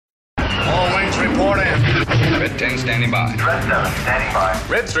report in. Red 10 standing by. Red 7 standing by.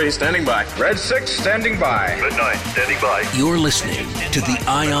 Red 3 standing by. Red 6 standing by. Red 9 standing by. You're listening to the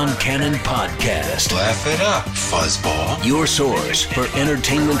Ion Cannon Podcast. Laugh it up, fuzzball. Your source for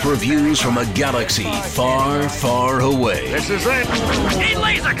entertainment reviews from a galaxy far, far away. This is it. Need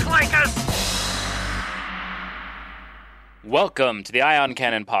laser clankers! Welcome to the Ion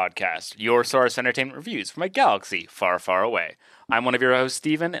Cannon Podcast, your source for entertainment reviews from a galaxy far, far away. I'm one of your hosts,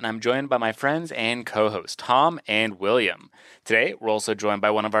 Steven, and I'm joined by my friends and co-hosts, Tom and William. Today, we're also joined by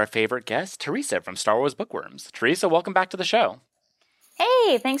one of our favorite guests, Teresa from Star Wars Bookworms. Teresa, welcome back to the show.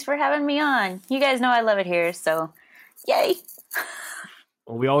 Hey, thanks for having me on. You guys know I love it here, so yay.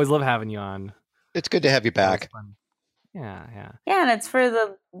 Well, we always love having you on. It's good to have you back. Yeah. Yeah, and it's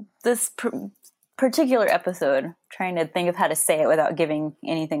for this particular episode. Trying to think of how to say it without giving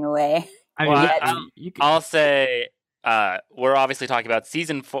anything away. I'll say we're obviously talking about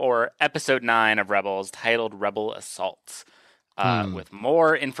Season 4, Episode 9 of Rebels, titled Rebel Assault. With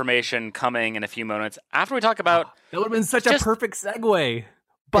more information coming in a few moments after we talk about... That would have been such a perfect segue.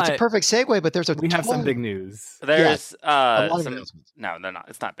 But it's a perfect segue, but we have some big news. There's a lot of announcements. No, they're not.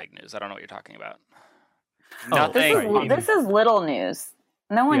 It's not big news. I don't know what you're talking about. This is little news.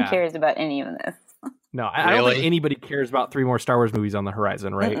 No one cares about any of this. No, I don't think anybody cares about 3 more Star Wars movies on the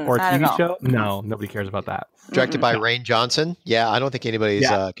horizon, right? Or a TV show? No, nobody cares about that. Directed by Rian Johnson? Yeah, I don't think anybody's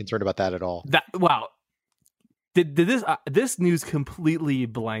concerned about that at all. Wow. Did this news completely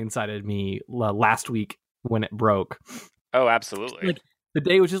blindsided me last week when it broke. Oh, absolutely. Like, the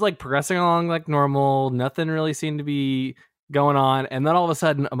day was just like progressing along like normal. Nothing really seemed to be going on, and then all of a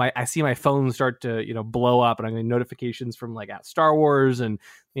sudden I see my phone start to blow up, and I'm getting notifications from like at Star Wars, and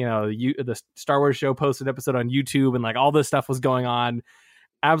the Star Wars show posted an episode on YouTube, and like all this stuff was going on.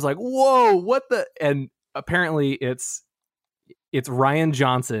 I was like, whoa, what the? And apparently it's Rian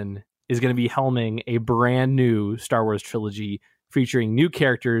Johnson is going to be helming a brand new Star Wars trilogy featuring new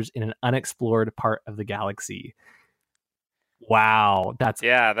characters in an unexplored part of the galaxy. Wow, that's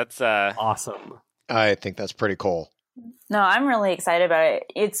awesome. I think that's pretty cool. No, I'm really excited about it.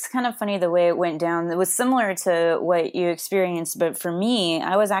 It's kind of funny the way it went down. It was similar to what you experienced, but for me,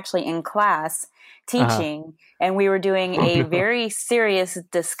 I was actually in class teaching, and we were doing a very serious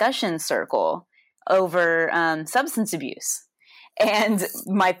discussion circle over substance abuse. And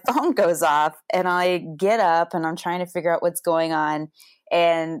my phone goes off, and I get up, and I'm trying to figure out what's going on.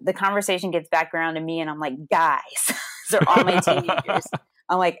 And the conversation gets back around to me, and I'm like, guys, they're all my teenagers.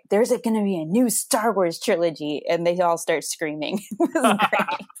 I'm like, there's going to be a new Star Wars trilogy. And they all start screaming. It was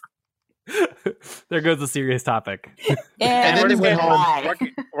great. There goes the serious topic. And then they went home.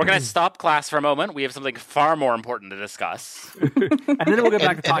 We're going to stop class for a moment. We have something far more important to discuss. And then we'll get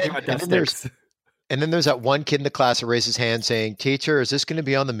back to talking about Death Sticks. And then there's that one kid in the class that raised his hand saying, teacher, is this going to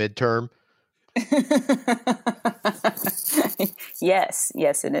be on the midterm? Yes,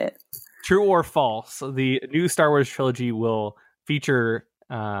 it is. True or false? The new Star Wars trilogy will feature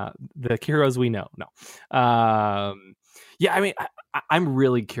the heroes we know. No. I mean, I'm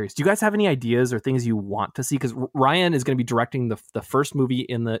really curious. Do you guys have any ideas or things you want to see? Because Ryan is going to be directing the first movie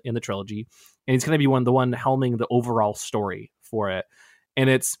in the trilogy, and he's going to be the one helming the overall story for it. And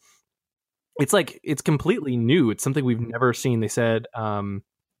it's completely new. It's something we've never seen. They said,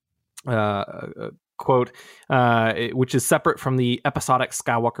 quote, which is separate from the episodic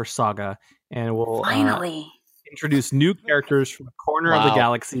Skywalker saga, and will finally introduce new characters from a corner of the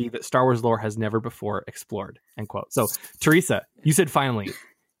galaxy that Star Wars lore has never before explored, end quote. So, Teresa, you said finally.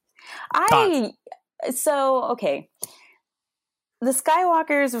 Okay. The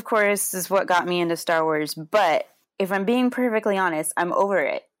Skywalkers, of course, is what got me into Star Wars, but if I'm being perfectly honest, I'm over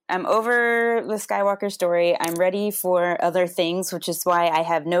it. I'm over the Skywalker story. I'm ready for other things, which is why I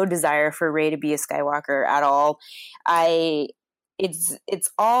have no desire for Rey to be a Skywalker at all. It's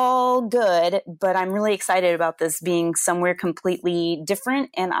all good, but I'm really excited about this being somewhere completely different.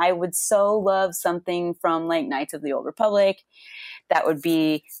 And I would so love something from like Knights of the Old Republic. That would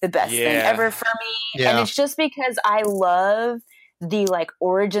be the best thing ever for me. Yeah. And it's just because I love the like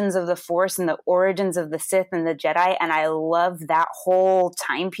origins of the Force and the origins of the Sith and the Jedi. And I love that whole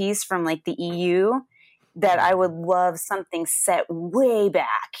timepiece from like the EU, that I would love something set way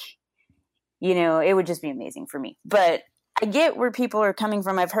back. It would just be amazing for me. But I get where people are coming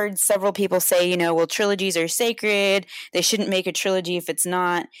from. I've heard several people say, well, trilogies are sacred. They shouldn't make a trilogy if it's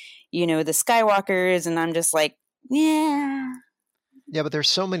not, the Skywalkers. And I'm just like, yeah. Yeah, but there's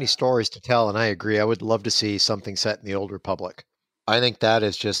so many stories to tell, and I agree. I would love to see something set in the Old Republic. I think that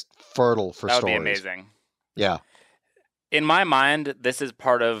is just fertile for stories. That would be amazing. Yeah. In my mind, this is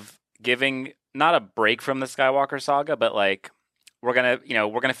part of giving not a break from the Skywalker saga, but like we're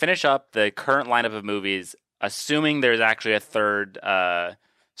gonna finish up the current lineup of movies, assuming there's actually a third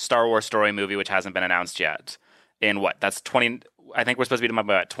Star Wars story movie which hasn't been announced yet. In what? That's 20. I think we're supposed to be talking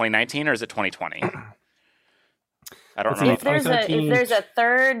about 2019, or is it 2020? I don't know. If there's a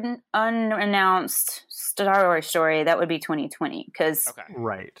third unannounced Star Wars story, that would be 2020, because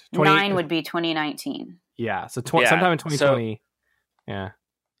right, 9 would be 2019. Yeah, so sometime in 2020.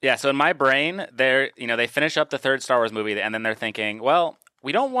 Yeah, so in my brain, they finish up the third Star Wars movie, and then they're thinking, well,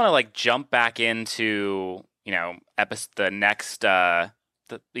 we don't want to like jump back into the next part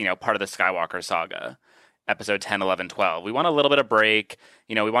of the Skywalker saga, episode 10, 11, 12. We want a little bit of break.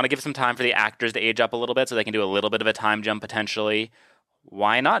 We want to give some time for the actors to age up a little bit so they can do a little bit of a time jump potentially.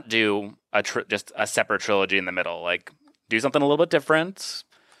 Why not do just a separate trilogy in the middle? Like, do something a little bit different,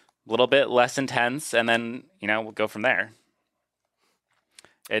 a little bit less intense, and then we'll go from there.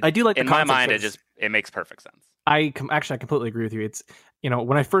 I do like in my mind. It makes perfect sense. I completely agree with you. It's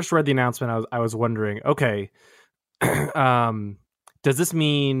when I first read the announcement, I was wondering, okay, does this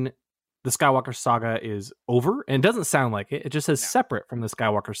mean the Skywalker saga is over? And it doesn't sound like it. It just says separate from the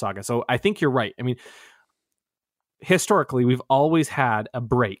Skywalker saga. So I think you're right. I mean, historically, we've always had a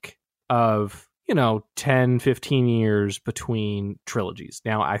break of 10, 15 years between trilogies.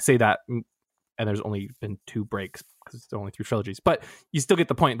 Now I say that, and there's only been 2 breaks because it's only 3 trilogies, but you still get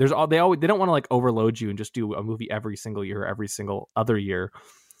the point. They don't want to like overload you and just do a movie every single year, every single other year.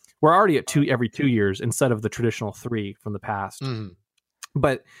 We're already at 2 every 2 years instead of the traditional 3 from the past. Mm-hmm.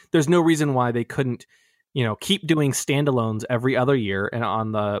 But there's no reason why they couldn't, keep doing standalones every other year, and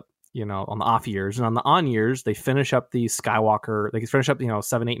on the off years, and on the on years, they finish up the Skywalker. They finish up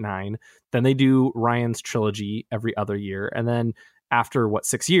 7, 8, 9. Then they do Ryan's trilogy every other year, and then after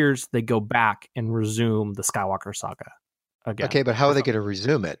 6 years, they go back and resume the Skywalker saga again. Okay, but how are they going to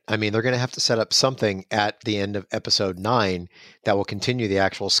resume it? I mean, they're going to have to set up something at the end of episode 9 that will continue the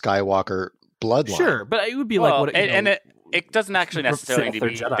actual Skywalker bloodline. Sure, but it would be it doesn't actually necessarily need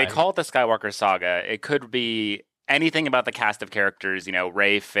to be. They call it the Skywalker saga. It could be anything about the cast of characters,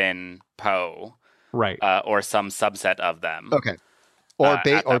 Rey, Finn, Poe, right, or some subset of them. Okay.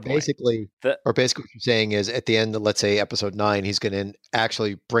 Basically what you're saying is at the end of, let's say, episode 9, he's going to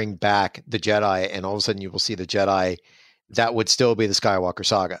actually bring back the Jedi, and all of a sudden you will see the Jedi. That would still be the Skywalker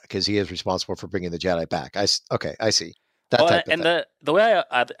saga because he is responsible for bringing the Jedi back. I see. The way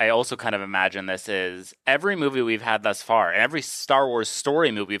I also kind of imagine this is every movie we've had thus far, and every Star Wars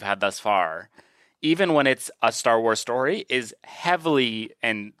story movie we've had thus far, even when it's a Star Wars story, is heavily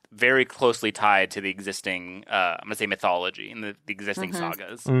and very closely tied to the existing, I'm going to say mythology and the existing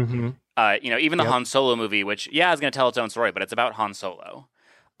sagas. Mm-hmm. Even the Han Solo movie, which, is going to tell its own story, but it's about Han Solo.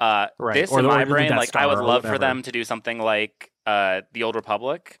 Right. This, in my brain, like, I would love for them to do something like The Old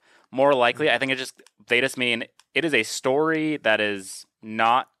Republic. More likely, I think they just mean it is a story that is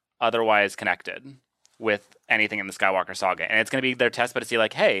not otherwise connected with anything in the Skywalker saga. And it's going to be their test, but to see,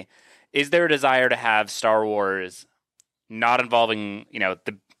 like, hey, is there a desire to have Star Wars not involving,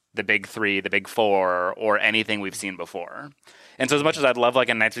 the big 3, the big 4, or anything we've seen before? And so as much as I'd love like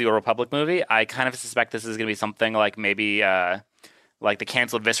a Knights of the Old Republic movie, I kind of suspect this is going to be something like maybe like the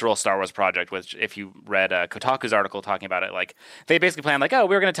canceled Visceral Star Wars project, which if you read Kotaku's article talking about it, like they basically planned like,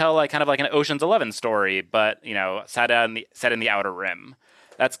 we're going to tell like kind of like an Ocean's 11 story, but set in the Outer Rim.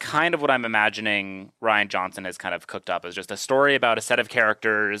 That's kind of what I'm imagining Rian Johnson has kind of cooked up as just a story about a set of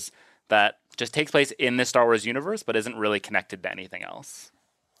characters that just takes place in the Star Wars universe, but isn't really connected to anything else.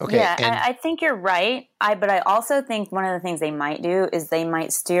 Okay. Yeah, I think you're right. But I also think one of the things they might do is they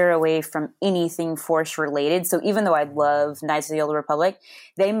might steer away from anything Force related. So even though I love Knights of the Old Republic,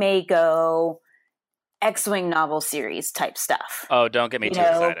 they may go X-Wing novel series type stuff. Oh, don't get me too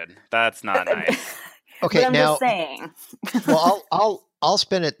excited. That's not nice. Okay, I'm just saying. Well, I'll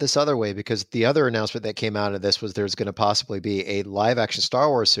spin it this other way, because the other announcement that came out of this was there's going to possibly be a live action Star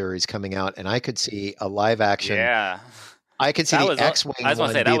Wars series coming out, and I could see a live action. Yeah. I could see the X-Wing. I was going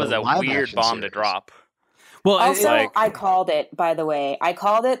to say that was a weird bomb series. to drop. Well, also, I called it, by the way. I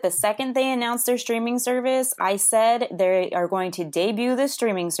called it the second they announced their streaming service. I said they are going to debut the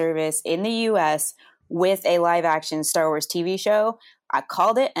streaming service in the U.S. with a live action Star Wars TV show. I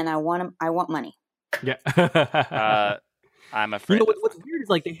called it, and I want money. Yeah. I'm afraid. What's weird is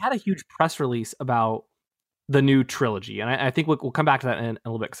like they had a huge press release about the new trilogy, and I think we'll come back to that in a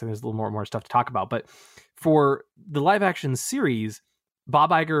little bit because there's a little more stuff to talk about. But for the live action series,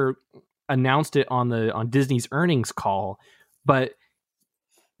 Bob Iger announced it on Disney's earnings call, but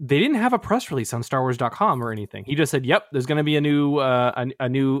they didn't have a press release on StarWars.com or anything. He just said, "Yep, there's going to be a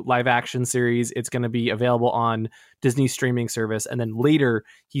new live action series. It's going to be available on Disney's streaming service." And then later,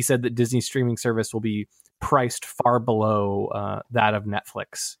 he said that Disney's streaming service will be priced far below that of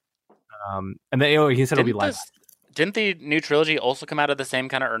Netflix. And he said it'll be live. Didn't the new trilogy also come out of the same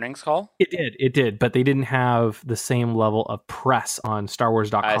kind of earnings call? It did, but they didn't have the same level of press on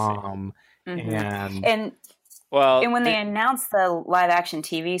StarWars.com. And when they announced the live action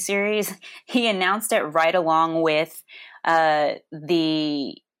TV series, he announced it right along with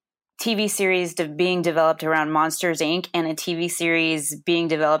the TV series being developed around Monsters, Inc. and a TV series being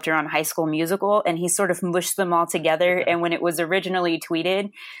developed around High School Musical. And he sort of mushed them all together. And when it was originally tweeted,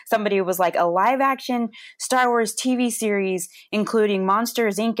 somebody was like, a live action Star Wars TV series, including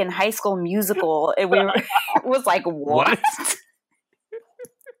Monsters, Inc. and High School Musical. It was like, what?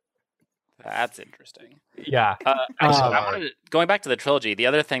 That's interesting. Yeah. Going back to the trilogy, the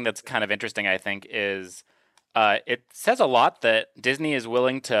other thing that's kind of interesting, I think, is it says a lot that Disney is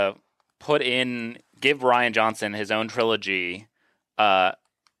willing to give Rian Johnson his own trilogy, and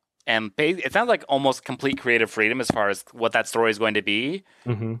it sounds like almost complete creative freedom as far as what that story is going to be.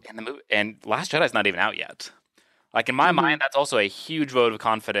 Mm-hmm. And Last Jedi's not even out yet. Like, in my mind, that's also a huge vote of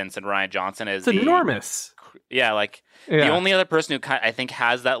confidence in Rian Johnson. It's enormous. Yeah, the only other person who I think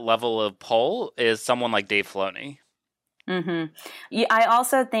has that level of pull is someone like Dave Filoni. Mm-hmm. Yeah, I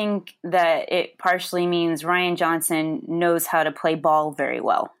also think that it partially means Rian Johnson knows how to play ball very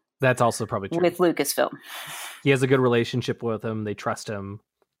well. That's also probably true. With Lucasfilm. He has a good relationship with him. They trust him.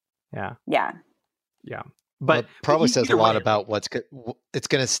 Yeah. Yeah. Yeah. But it probably says a lot about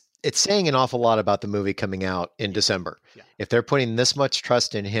it's saying an awful lot about the movie coming out in December. Yeah. If they're putting this much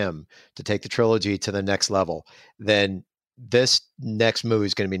trust in him to take the trilogy to the next level, then this next movie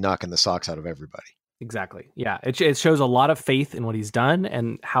is going to be knocking the socks out of everybody. Exactly. Yeah. It shows a lot of faith in what he's done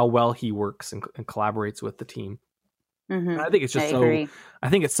and how well he works and collaborates with the team. Mm-hmm. I think it's just I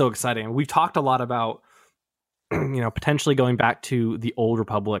think it's so exciting. We've talked a lot about, potentially going back to the Old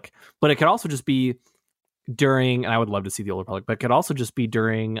Republic, but it could also just be during, and I would love to see the Old Republic, but it could also just be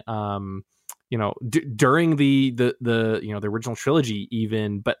during, during the original trilogy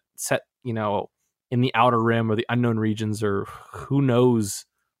even, but set, in the Outer Rim or the Unknown Regions or who knows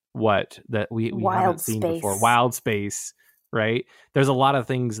what that we haven't seen before. Wild space, right? There's a lot of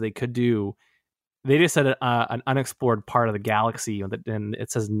things they could do. They just said an unexplored part of the galaxy, and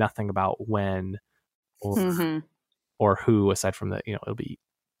it says nothing about when or who, aside from that, it'll be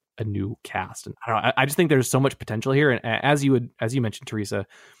a new cast. And I don't know. I just think there's so much potential here. And as you mentioned, Teresa,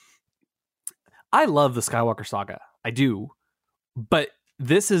 I love the Skywalker saga. I do, but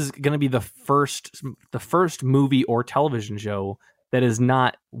this is going to be the first movie or television show that is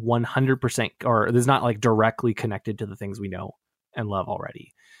not 100% or is not like directly connected to the things we know and love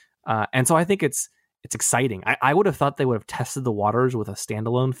already. And so I think it's exciting. I would have thought they would have tested the waters with a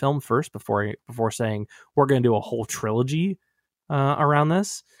standalone film first before saying we're going to do a whole trilogy around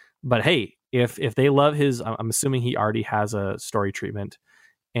this. But hey, if they love his, I'm assuming he already has a story treatment,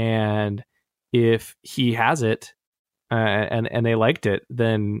 and if he has it and they liked it,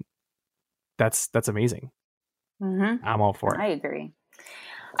 then that's amazing. Mm-hmm. I'm all for it. I agree.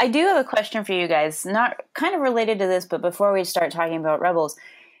 I do have a question for you guys, not kind of related to this, but before we start talking about Rebels,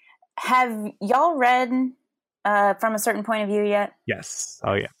 have y'all read From a Certain Point of View yet? Yes.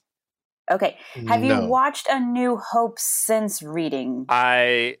 Oh, yeah. Okay. Have you watched A New Hope since reading?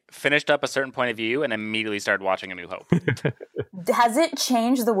 I finished up A Certain Point of View and immediately started watching A New Hope. Has it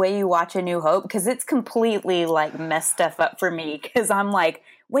changed the way you watch A New Hope? Because it's completely messed stuff up for me. Because I'm like,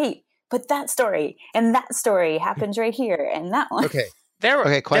 wait, but that story and that story happens right here and that one. Okay. There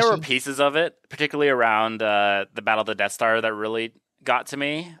were pieces of it, particularly around the Battle of the Death Star, that really got to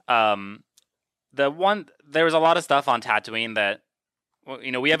me. There was a lot of stuff on Tatooine that,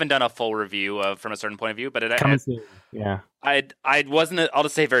 we haven't done a full review of From a Certain Point of View, but I wasn't. I'll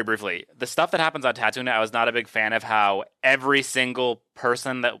just say very briefly, the stuff that happens on Tatooine, I was not a big fan of how every single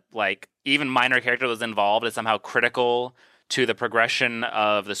person that even minor character was involved is somehow critical to the progression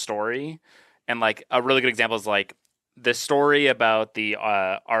of the story. And a really good example is the story about the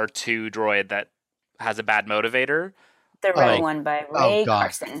R2 droid that has a bad motivator. The red one by Ray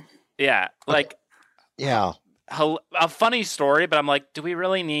Carson. Yeah. Yeah. A funny story, but I'm like, do we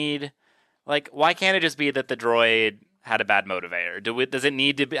really need, why can't it just be that the droid had a bad motivator? Does it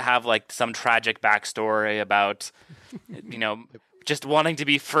need to have some tragic backstory about, just wanting to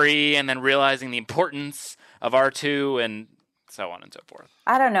be free and then realizing the importance of R2 and so on and so forth.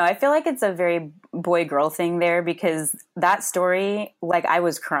 I don't know. I feel like it's a very boy-girl thing there because that story, like, I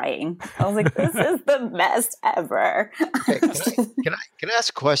was crying. I was like, this is the best ever. Okay, can I ask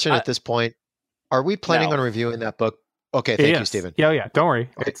a question at this point? Are we planning on reviewing that book? Okay, thank you, Stephen. Yeah, don't worry.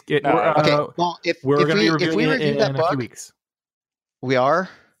 Okay. Well, if we review that book, we are.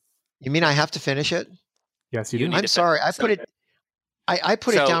 You mean I have to finish it? Yes, you do. I'm sorry. I put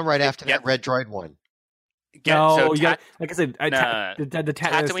it down right after that Red Droid one. Like I said, the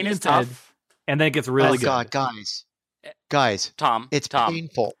Tatooine is tough, and then it gets really good. God, guys, Tom, it's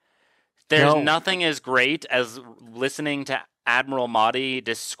painful. There's nothing as great as listening to Admiral Mahdi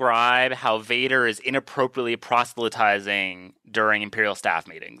describe how Vader is inappropriately proselytizing during Imperial staff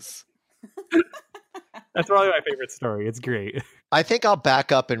meetings. That's probably my favorite story. It's great. I think I'll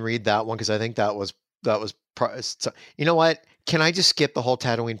back up and read that one because I think that was. You know what? Can I just skip the whole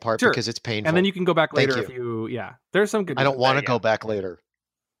Tatooine part because it's painful? And then you can go back later if you. Yeah, there's some good. I don't want to go back later.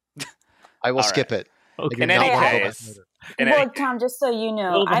 I will skip it. Okay. In any case. Tom, just so you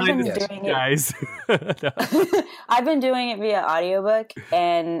know, I've been doing it, guys. I've been doing it via audiobook,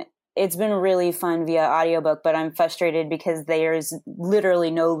 and it's been really fun via audiobook, but I'm frustrated because there's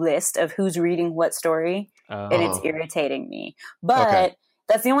literally no list of who's reading what story, and it's irritating me. But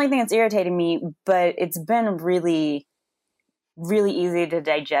that's the only thing that's irritating me, but it's been really, really easy to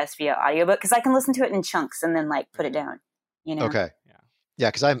digest via audiobook because I can listen to it in chunks and then like put it down, you know? Okay. Yeah,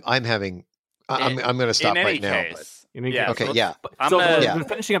 because I'm having... I'm going to stop right now. We're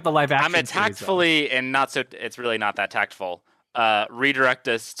finishing up the live action. I'm going to tactfully and not so. It's really not that tactful. Redirect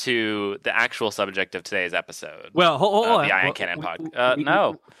us to the actual subject of today's episode. Well, hold on. The Ion Cannon podcast.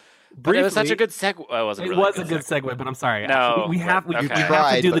 No, but it was such a good segue. It was a good segue, but I'm sorry. No, we have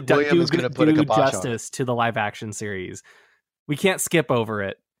to do justice to the live action series. We can't skip over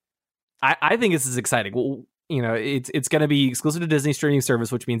it. I think this is exciting. Well, you know, it's going to be exclusive to Disney streaming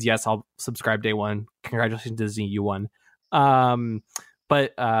service, which means, yes, I'll subscribe day one. Congratulations, Disney, you won.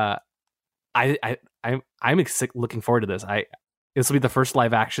 But I'm looking forward to this. This will be the first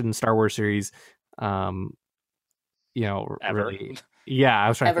live action Star Wars series. Ever. Really. Yeah, I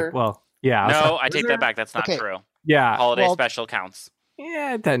was trying to think. Well, yeah. I take that back. That's not true. Yeah. Holiday special counts.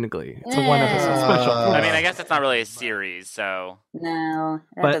 Yeah, technically. It's a one episode special. I mean, I guess it's not really a series, so. No,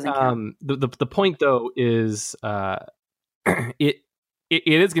 that doesn't count. The point, though, is it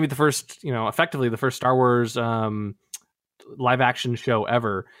is going to be the first, effectively the first Star Wars live action show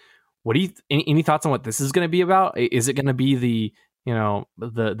ever. What do you, any thoughts on what this is going to be about? Is it going to be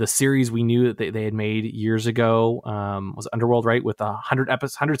the series we knew that they had made years ago? Was Underworld, right? With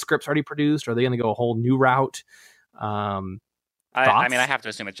 100 scripts already produced? Or are they going to go a whole new route? I mean, I have to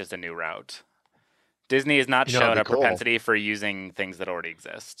assume it's just a new route. Disney has not shown a propensity for using things that already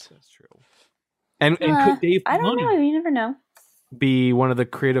exist. That's true. And could Dave I don't know. You never know. Be one of the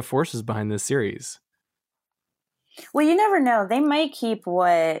creative forces behind this series? Well, you never know. They might keep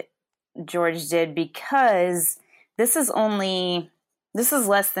what George did because this is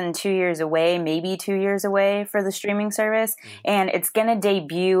less than 2 years away, maybe 2 years away for the streaming service. And it's going to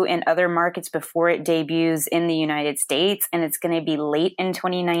debut in other markets before it debuts in the United States. And it's going to be late in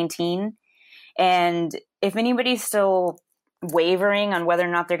 2019. And if anybody's still wavering on whether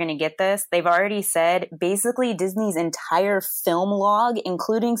or not they're going to get this, they've already said basically Disney's entire film log,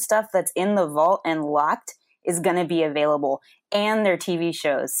 including stuff that's in the vault and locked, is going to be available, and their TV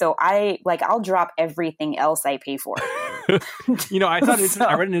shows. So I'll drop everything else I pay for. I thought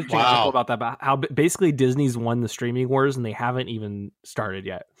I read an interesting article about that, about how basically Disney's won the streaming wars and they haven't even started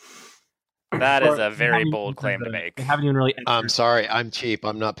yet. That is a very bold claim to make. They haven't even really. I'm sorry, I'm cheap.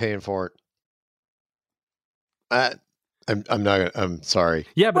 I'm not paying for it. I'm sorry.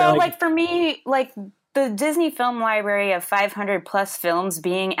 Yeah, but for me, the Disney film library of 500 plus films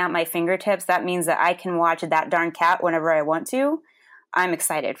being at my fingertips, that means that I can watch That Darn Cat whenever I want to. I'm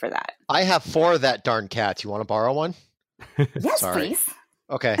excited for that. I have 4 of That Darn Cats. You want to borrow one? Yes, please.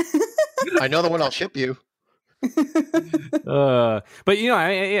 Okay. I know the one I'll ship you. But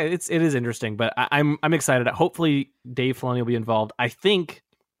it is interesting. But I'm excited. Hopefully, Dave Filoni will be involved. I think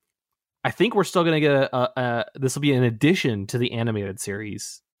we're still going to get this will be an addition to the animated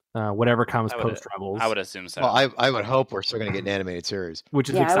series. Whatever comes post Rebels, I would assume so. Well, I would hope we're still going to get an animated series, which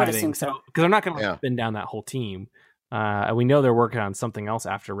is exciting. I would assume so, because they're not going to spin down that whole team. We know they're working on something else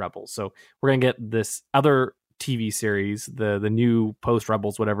after Rebels, so we're going to get this other TV series, the new post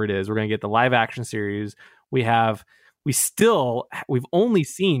Rebels, whatever it is. We're going to get the live action series. We've only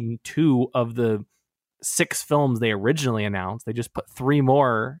seen 2 of the 6 films they originally announced. They just put 3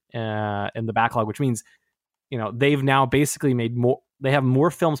 more in the backlog, which means they've now basically made more. They have more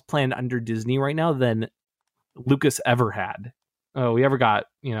films planned under Disney right now than Lucas ever had we ever got,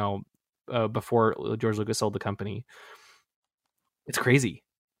 before George Lucas sold the company. It's crazy.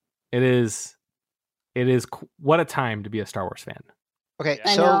 It is what a time to be a Star Wars fan. Okay,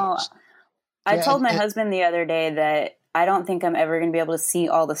 I know. I told my husband the other day that I don't think I'm ever going to be able to see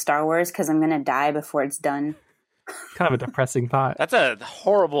all the Star Wars because I'm going to die before it's done. Kind of a depressing thought. That's a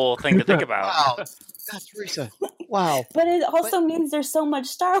horrible thing to think about. Wow, that's Teresa. Wow. But it also means there's so much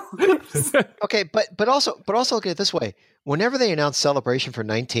Star Wars. Okay, but also look at it this way. Whenever they announce Celebration for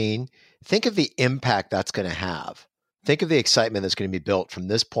 19, think of the impact that's going to have. Think of the excitement that's going to be built from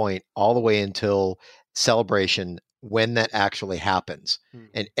this point all the way until Celebration when that actually happens,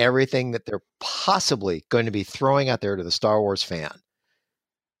 and everything that they're possibly going to be throwing out there to the Star Wars fan.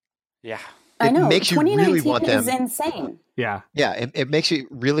 Yeah. I know. Makes you really 2019 want them. is insane. Yeah. Yeah, it makes you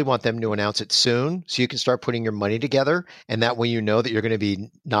really want them to announce it soon so you can start putting your money together, and that way you know that you're going to be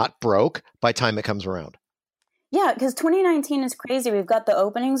not broke by the time it comes around. Yeah, because 2019 is crazy. We've got the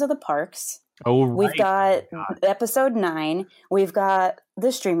openings of the parks. Oh, right. We've got episode 9. We've got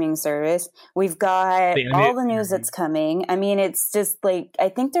the streaming service. We've got all the news that's coming. I mean, it's just like, I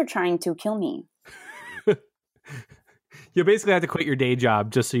think they're trying to kill me. You basically have to quit your day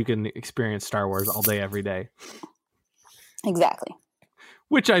job just so you can experience Star Wars all day, every day. Exactly.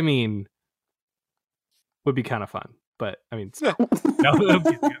 Which, I mean, would be kind of fun. But, I mean, no,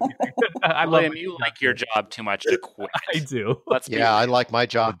 I love you like your job too much to quit. I do. I like my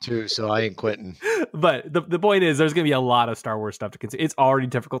job too, so I ain't quitting. But the point is, there's going to be a lot of Star Wars stuff to consider. It's already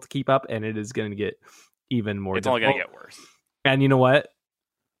difficult to keep up, and it is going to get even more difficult. It's only going to get worse. And you know what?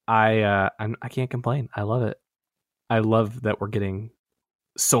 I can't complain. I love it. I love that we're getting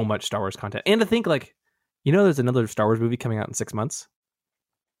so much Star Wars content. And to think, there's another Star Wars movie coming out in 6 months.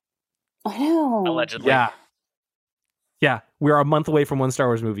 I know. Allegedly. Yeah. We're a month away from one Star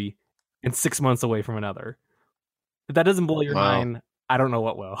Wars movie and 6 months away from another. If that doesn't blow your mind, I don't know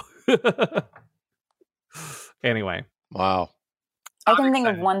what will. Anyway. Wow. I can think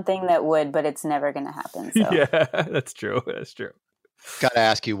of one thing that would, but it's never going to happen. So. Yeah, that's true. That's true. Got to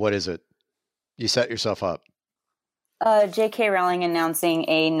ask you, what is it? You set yourself up. J.K. Rowling announcing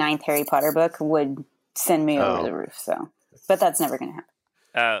a 9th Harry Potter book would send me over the roof. So, but that's never going to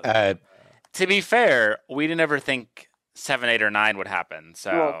happen. To be fair, we didn't ever think 7, 8, or 9 would happen.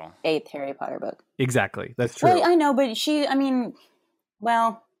 So 8th Harry Potter book. Exactly. That's true. Well, I know, but you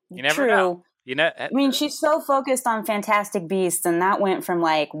never know. I mean, she's so focused on Fantastic Beasts, and that went from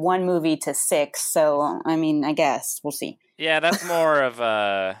 1 movie to 6. So, I mean, I guess we'll see. Yeah, that's more of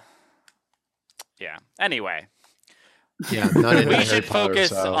a. Yeah. Anyway. Yeah, not we should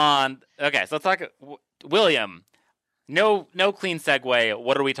focus on. Okay, so let's talk. William, no clean segue.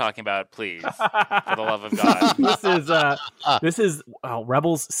 What are we talking about, please? For the love of God. This is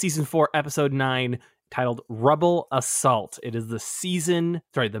Rebels season 4, episode 9, titled "Rebel Assault." It is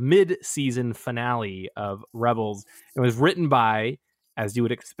the mid-season finale of Rebels. It was written by, as you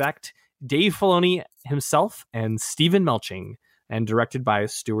would expect, Dave Filoni himself and Stephen Melching, and directed by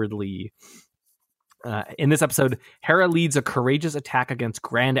Stuart Lee. In this episode, Hera leads a courageous attack against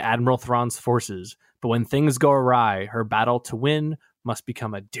Grand Admiral Thrawn's forces, but when things go awry, her battle to win must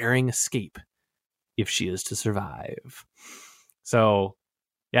become a daring escape if she is to survive. So,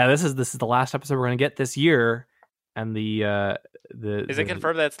 yeah, this is the last episode we're going to get this year, and is it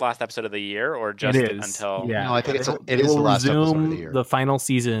confirmed that it's the last episode of the year, or just until? Yeah, no, I think it is the last episode of the year. The final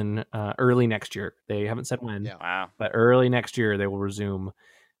season early next year. They haven't said when. Yeah. Wow. But early next year they will resume.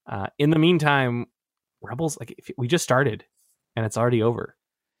 In the meantime, Rebels, we just started, and it's already over.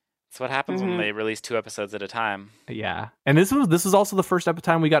 That's what happens when they release 2 episodes at a time. Yeah, and this was also the first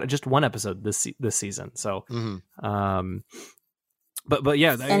time we got just 1 episode this season. So, but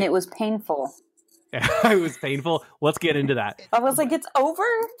yeah, and it was painful. It was painful. Let's get into that. I was like, it's over?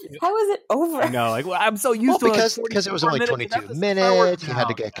 How is it over? No, I'm so used to it. Because it was only 22 minutes. You had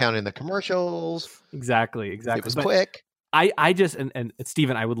to get counting the commercials. Exactly. It was quick. I just, and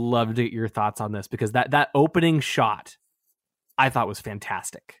Steven, I would love to get your thoughts on this, because that opening shot I thought was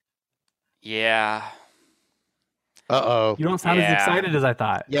fantastic. Yeah. Uh-oh. You don't sound as excited as I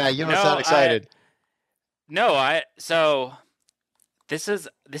thought. Yeah, you don't sound excited. So this is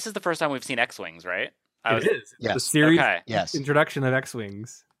the first time we've seen X-Wings, right? It is. Yes. The series yes. introduction of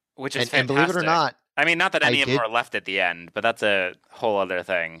X-Wings. Which is fantastic. And believe it or not, I mean, not that any of them are left at the end, but that's a whole other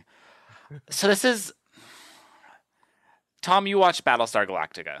thing. So this is... Tom, you watched Battlestar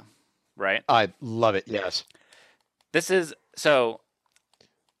Galactica, right? I love it. Yes. This is so.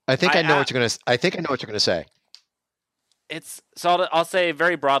 I think I know what you're gonna. I think I know what you're gonna say. I'll say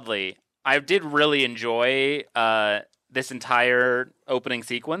very broadly. I did really enjoy this entire opening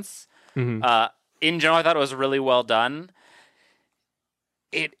sequence. Mm-hmm. In general, I thought it was really well done.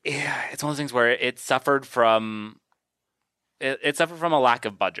 it's one of those things where it suffered from a lack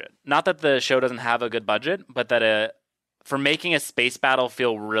of budget. Not that the show doesn't have a good budget, but that for making a space battle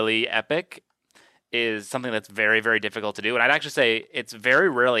feel really epic is something that's very, very difficult to do. And I'd actually say it's very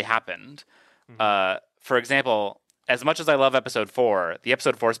rarely happened. Mm-hmm. For example, as much as I love Episode 4, the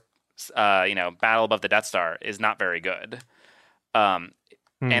Episode 4 battle above the Death Star is not very good. And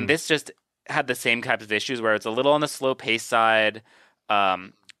this just had the same types of issues where it's a little on the slow pace side.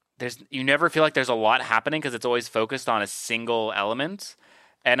 You never feel like there's a lot happening because it's always focused on a single element.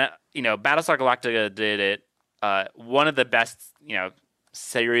 And Battlestar Galactica did it. One of the best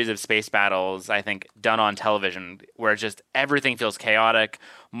series of space battles I think done on television, where just everything feels chaotic,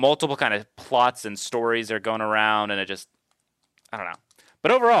 multiple kind of plots and stories are going around, and it just, I don't know.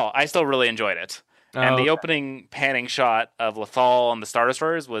 But overall, I still really enjoyed it. And the opening panning shot of Lothal and the Star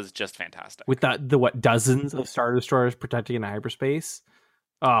Destroyers was just fantastic. With the dozens of Star Destroyers protecting in hyperspace.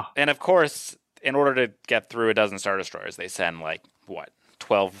 Oh. And of course, in order to get through a dozen Star Destroyers, they send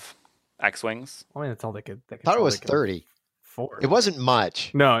 12 X-wings. I mean, that's all they could. I thought it was 30. It wasn't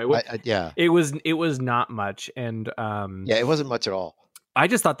much. No, it was. Yeah, it was not much, and it wasn't much at all. I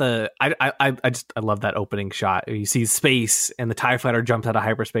just thought I love that opening shot. You see space, and the TIE fighter jumps out of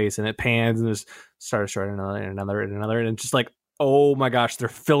hyperspace, and it pans, and there's Star Destroyer and another, and it's just like, oh my gosh, they're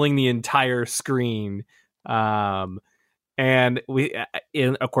filling the entire screen. And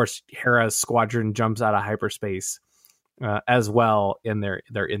of course, Hera's squadron jumps out of hyperspace as well. And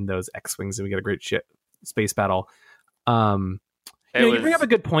they're in those X-wings, and we get a great space battle. You bring up a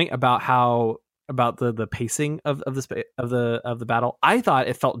good point about the pacing of the battle. I thought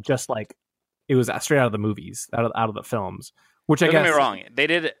it felt just like it was straight out of the movies, out of the films. Which I guess, don't get me wrong, they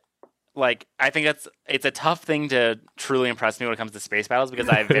did. I think it's a tough thing to truly impress me when it comes to space battles because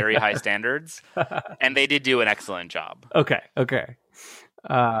I have very high standards, and they did do an excellent job. Okay. Okay.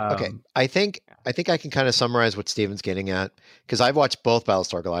 I think I can kind of summarize what Steven's getting at, because I've watched both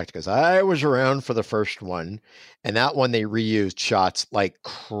Battlestar Galacticas. I was around for the first one, and that one they reused shots like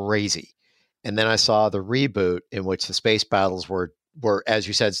crazy. And then I saw the reboot in which the space battles were, as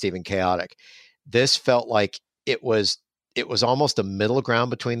you said, Steven, chaotic. This felt like it was almost a middle ground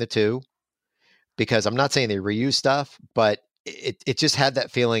between the two, because I'm not saying they reuse stuff, but it just had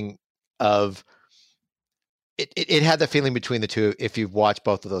that feeling of it had the feeling between the two if you've watched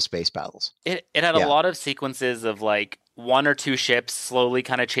both of those space battles. It had a lot of sequences of one or two ships slowly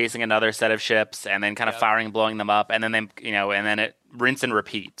kind of chasing another set of ships and then kind of firing and blowing them up, and then and then it rinse and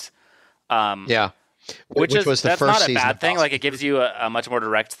repeat. Which was the that's first not a season bad thing. It gives you a much more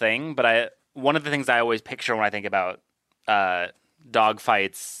direct thing. But one of the things I always picture when I think about dog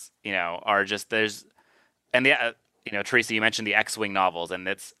fights, are just Teresa, you mentioned the X-Wing novels, and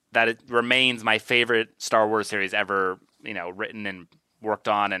it remains my favorite Star Wars series ever, written and worked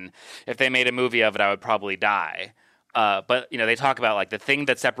on. And if they made a movie of it, I would probably die. But they talk about the thing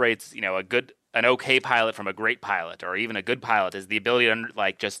that separates, an okay pilot from a great pilot, or even a good pilot, is the ability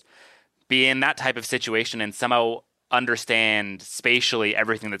to just be in that type of situation and somehow understand spatially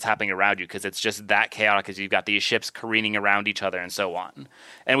everything that's happening around you, because it's just that chaotic, because you've got these ships careening around each other and so on.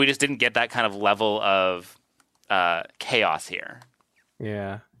 And we just didn't get that kind of level of chaos here.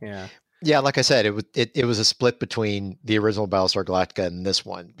 Yeah. Like I said, it was a split between the original Battlestar Galactica and this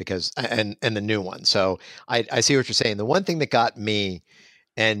one, because and the new one. So I see what you're saying. The one thing that got me,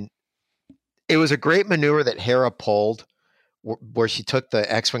 and it was a great maneuver that Hera pulled, where she took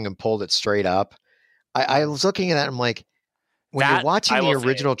the X-Wing and pulled it straight up. I was looking at that, and I'm like, when you're watching the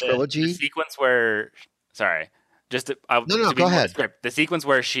original trilogy, the sequence where, sorry, just to, no, go ahead. The sequence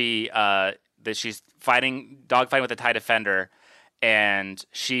where she's dogfighting with the TIE Defender, and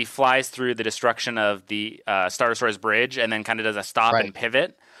she flies through the destruction of the Star Destroyer's bridge, and then kind of does a stop and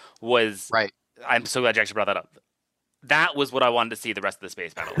pivot. Was right. I'm so glad you actually brought that up. That was what I wanted to see the rest of the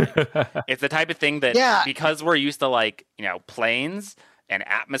space battle. It's the type of thing that, because we're used to planes and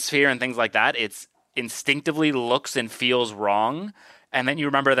atmosphere and things like that, it's instinctively looks and feels wrong. And then you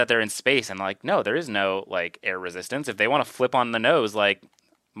remember that they're in space, and no, there is no air resistance. If they want to flip on the nose,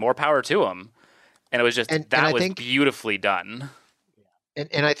 more power to them. And it was just, that was beautifully done.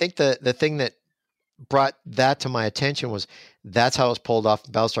 And I think the thing that brought that to my attention was that's how it was pulled off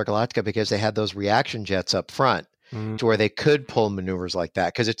in Battlestar Galactica, because they had those reaction jets up front. To where they could pull maneuvers like that.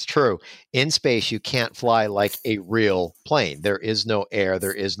 Because it's true, in space you can't fly like a real plane. There is no air.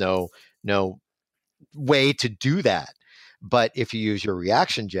 There is no way to do that. But if you use your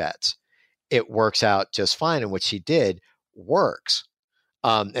reaction jets, it works out just fine. And what she did works.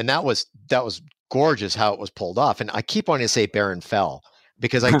 And that was gorgeous how it was pulled off. And I keep wanting to say Baron Fell,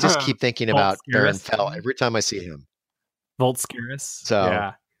 because I just keep thinking about Baron Fell every time I see him. Volscaris. So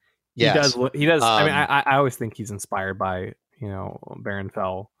yeah, yes. He does. I mean, I always think he's inspired by Baron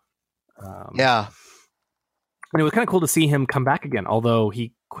Fell. Yeah, and it was kind of cool to see him come back again, although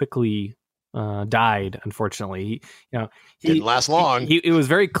he quickly died. Unfortunately, he didn't last long. It was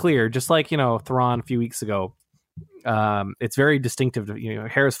very clear, just like Thrawn a few weeks ago. It's very distinctive.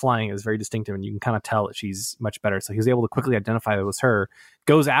 Hera's flying is very distinctive, and you can kind of tell that she's much better. So he was able to quickly identify that it was her.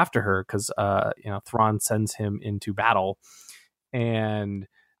 Goes after her because Thrawn sends him into battle, and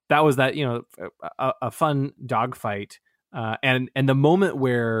that was that a fun dogfight. And the moment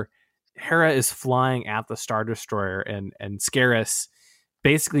where Hera is flying at the Star Destroyer and Scarus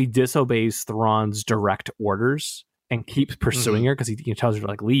basically disobeys Thrawn's direct orders and keeps pursuing her because he tells her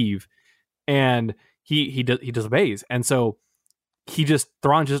to leave, and he disobeys, and so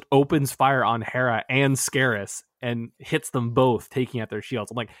Thrawn just opens fire on Hera and Scarus and hits them both, taking out their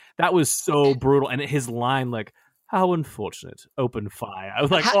shields. I'm like, that was so brutal, and his line how unfortunate, open fire. I was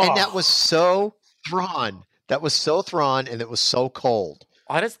like, and that was so Thrawn. That was so Thrawn, and it was so cold.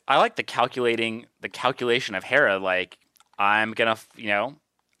 I like the calculation of Hera. I'm gonna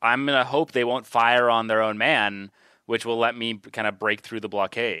hope they won't fire on their own man, which will let me kind of break through the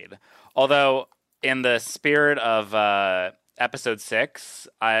blockade. Although, in the spirit of episode 6,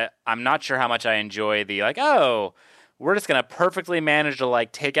 I'm not sure how much I enjoy the we're just gonna perfectly manage to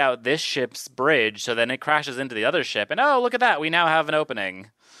take out this ship's bridge, so then it crashes into the other ship, and look at that, we now have an opening.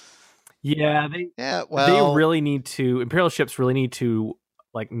 Yeah, they really need to. Imperial ships really need to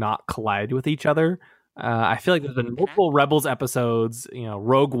not collide with each other. I feel like there's been multiple Rebels episodes,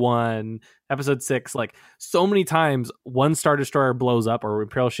 Rogue One, Episode 6, so many times one Star Destroyer blows up, or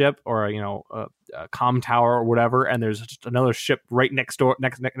Imperial ship, or a comm tower or whatever, and there's just another ship right next to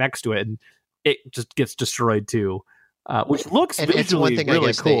it, and it just gets destroyed too, which looks visually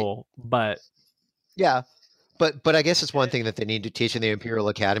really cool. But yeah. But I guess it's one thing that they need to teach in the Imperial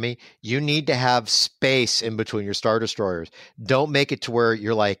Academy. You need to have space in between your Star Destroyers. Don't make it to where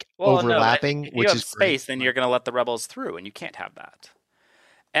you're overlapping. If you have space, then you're going to let the Rebels through, and you can't have that.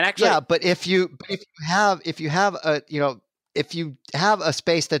 And actually, but if you have a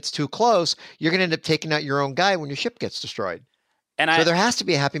space that's too close, you're going to end up taking out your own guy when your ship gets destroyed. So there has to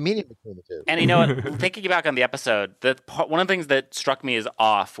be a happy medium between the two. And thinking back on the episode, one of the things that struck me as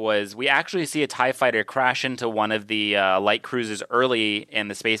off was we actually see a TIE fighter crash into one of the light cruisers early in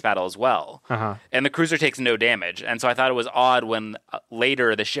the space battle as well. Uh-huh. And the cruiser takes no damage. And so I thought it was odd when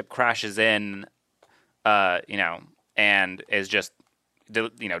later the ship crashes in, and is just,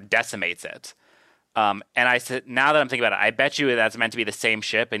 decimates it. And I said, now that I'm thinking about it, I bet you that's meant to be the same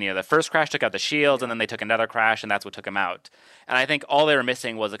ship. And, the first crash took out the shields, and then they took another crash, and that's what took them out. And I think all they were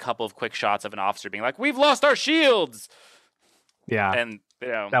missing was a couple of quick shots of an officer being like, "We've lost our shields." Yeah. And,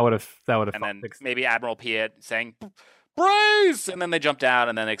 that would have. And then maybe Admiral Piet saying, "Brace!" And then they jump down,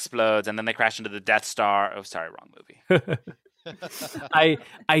 and then it explodes, and then they crash into the Death Star. Oh, sorry, wrong movie.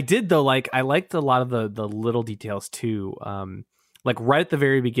 I did, though. I liked a lot of the little details, too. Right at the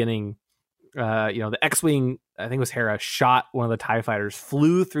very beginning, the X-Wing, I think it was Hera, shot one of the TIE fighters,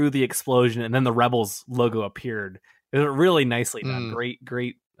 flew through the explosion, and then the Rebels logo appeared. It was really nicely done.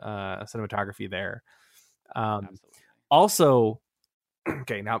 Great cinematography there. Also,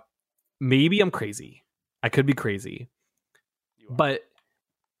 okay, now maybe I'm crazy. I could be crazy, but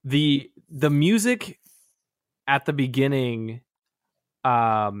the music at the beginning,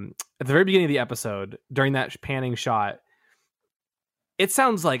 at the very beginning of the episode, during that panning shot, it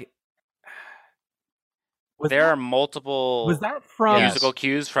sounds like. There are multiple musical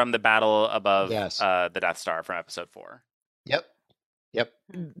cues from the battle above the Death Star from episode 4. Yep.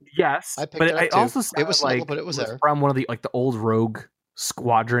 Yes, but it also it was subtle, but it was there from one of the the old Rogue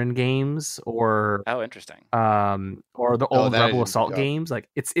Squadron games, or interesting, or the old Rebel Assault games.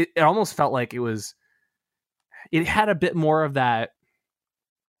 It almost felt like it had a bit more of that.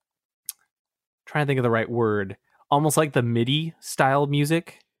 Trying to think of the right word, almost like the MIDI style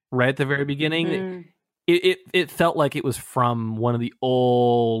music right at the very beginning. It felt like it was from one of the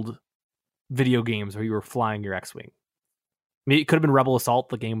old video games where you were flying your X-Wing. Maybe it could have been Rebel Assault,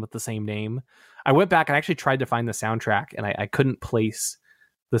 the game with the same name. I went back and actually tried to find the soundtrack, and I couldn't place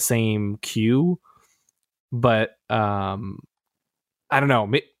the same cue. But I don't know.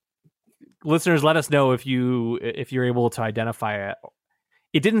 Listeners, let us know if you're able to identify it.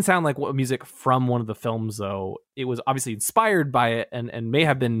 It didn't sound like music from one of the films, though. It was obviously inspired by it, and may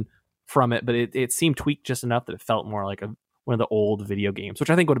have been from it, but it seemed tweaked just enough that it felt more like one of the old video games, which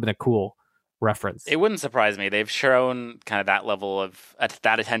I think would have been a cool reference. It wouldn't surprise me. They've shown kind of that level of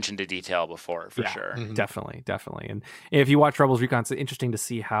that attention to detail before, for sure. Definitely. And if you watch Rebels Recon, it's interesting to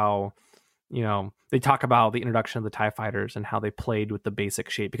see how they talk about the introduction of the TIE fighters and how they played with the basic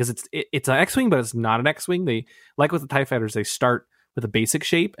shape, because it's an X-Wing, but it's not an X-Wing. They, like with the TIE fighters, they start with a basic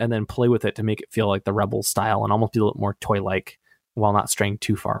shape and then play with it to make it feel like the Rebels style and almost be a little more toy-like while not straying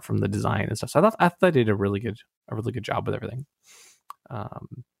too far from the design and stuff. So I thought they did a really good job with everything.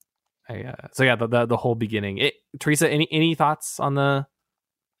 The whole beginning. Teresa, any thoughts on the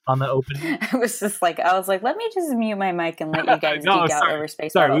opening? I was like, let me just mute my mic and let you guys geek out over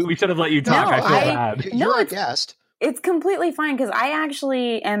space. Sorry, we should have let you talk. I feel bad. You're a guest. It's completely fine, because I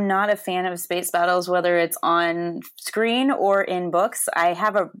actually am not a fan of space battles, whether it's on screen or in books.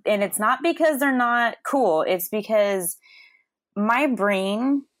 And it's not because they're not cool. It's because my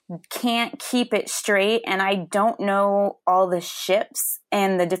brain can't keep it straight, and I don't know all the ships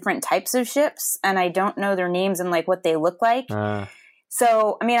and the different types of ships, and I don't know their names and like what they look like.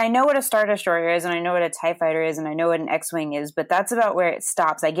 So, I mean, I know what a Star Destroyer is, and I know what a TIE Fighter is, and I know what an X-Wing is, but that's about where it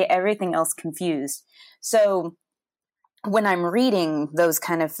stops. I get everything else confused. So when I'm reading those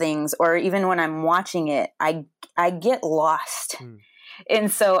kind of things, or even when I'm watching it, I get lost. And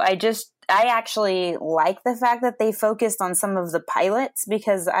so I actually like the fact that they focused on some of the pilots,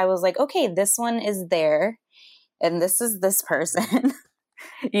 because I was like, okay, this one is there, and this is this person.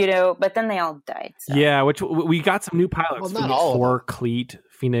 But then they all died. So. Yeah, which we got some new pilots. Well, not all 4, Cleet,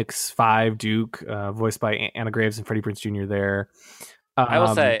 Phoenix 5, Duke, voiced by Anna Graves and Freddie Prinze Jr. there. I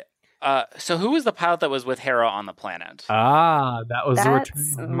will say, so who was the pilot that was with Hera on the planet? That was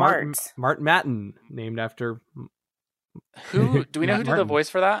Martin Matten, named after... Who do we know who did the voice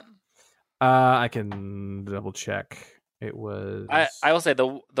for that? I can double check. It was... I will say,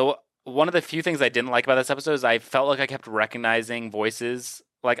 the one of the few things I didn't like about this episode is I felt like I kept recognizing voices.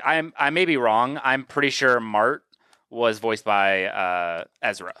 Like, I may be wrong. I'm pretty sure Mart was voiced by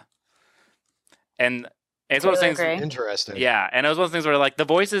Ezra. And it's one of those things. Interesting. Yeah, and it was one of those things where like the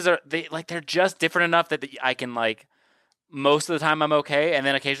voices they're just different enough that I can like most of the time I'm okay, and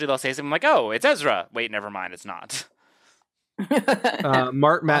then occasionally they'll say something like, "Oh, it's Ezra." Wait, never mind, it's not.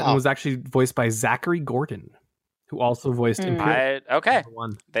 Mart Matten was actually voiced by Zachary Gordon, who also voiced Imperial.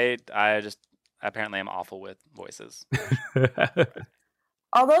 I just apparently am awful with voices.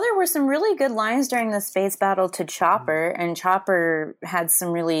 Although there were some really good lines during the space battle to Chopper, and Chopper had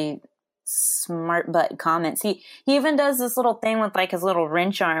some really smart butt comments. He even does this little thing with like his little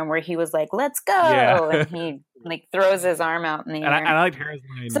wrench arm where he was like, "Let's go," and he like throws his arm out in the air. And I liked Hera's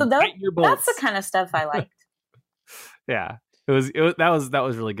line. So that's the kind of stuff I liked. Yeah, that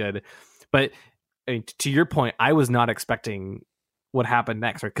was really good. But I mean, to your point, I was not expecting what happened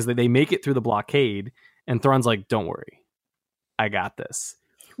next, right? Because they make it through the blockade, and Thrawn's like, "Don't worry, I got this."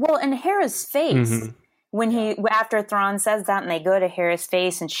 Well, and Hera's face when after Thrawn says that, and they go to Hera's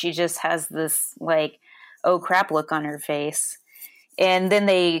face, and she just has this like, "Oh crap" look on her face, and then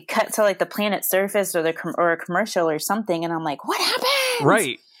they cut to like the planet's surface or a commercial or something, and I'm like, "What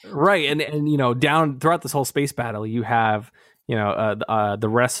happened?" Right, and down throughout this whole space battle, you have the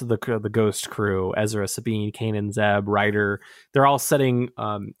rest of the Ghost crew, Ezra, Sabine, Kanan, Zeb, Ryder. They're all setting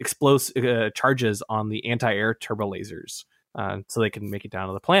explosive charges on the anti-air turbo lasers. So they can make it down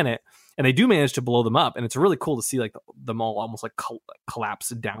to the planet, and they do manage to blow them up, and it's really cool to see like them all almost like collapse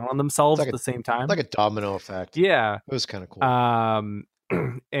down on themselves at the same time, like a domino effect. Yeah, it was kind of cool.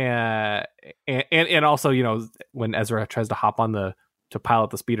 And also when Ezra tries to hop on to pilot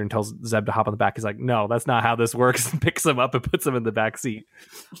the speeder and tells Zeb to hop on the back, he's like, "No, that's not how this works," and picks him up and puts him in the back seat.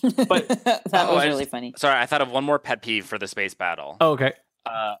 But that was really funny. Sorry, I thought of one more pet peeve for the space battle. Oh, okay.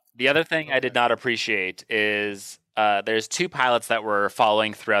 The other thing I did not appreciate is there's 2 pilots that were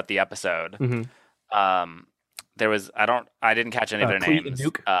following throughout the episode. There was I didn't catch any of their Cleet names. And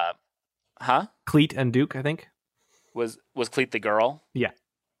Duke. Cleet and Duke, I think. Was Cleet the girl? Yeah.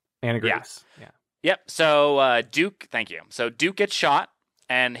 Anna Graves. Yeah. Yep. So Duke, thank you. So Duke gets shot,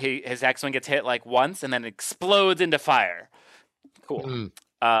 and his X-Wing gets hit like once, and then explodes into fire. Cool.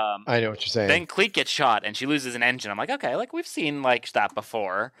 I know what you're saying. Then Cleet gets shot, and she loses an engine. I'm like, okay, like we've seen like that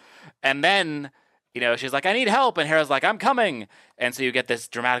before. And then she's like, "I need help," and Hera's like, "I'm coming." And so you get this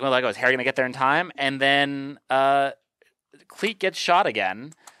dramatic moment, like, "Oh, is Hera gonna get there in time?" And then Cleet gets shot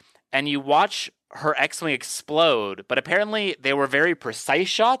again, and you watch her X-Wing explode, but apparently they were very precise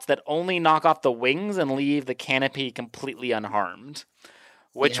shots that only knock off the wings and leave the canopy completely unharmed.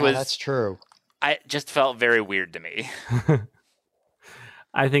 That's true. I just felt very weird to me.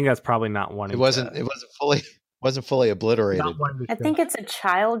 I think that's probably not one. It wasn't fully obliterated. I think it's a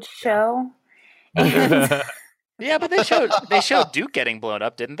child show. Yeah, but they showed Duke getting blown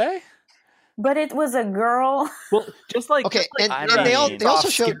up, didn't they? But it was a girl. Well, just like and they also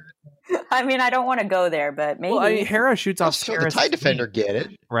showed. I mean, I don't want to go there, but maybe. Well, Hera shoots off the TIE Defender get it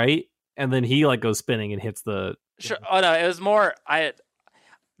right, and then he like goes spinning and hits the. Sure. Oh no, it was more. I've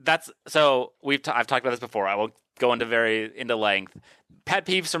talked about this before. I will go into length. Pet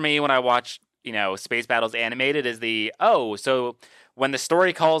peeves for me when I watch space battles animated is so when the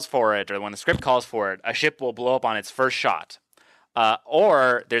story calls for it or when the script calls for it, a ship will blow up on its first shot,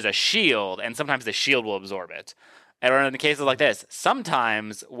 or there's a shield and sometimes the shield will absorb it. And in the cases like this,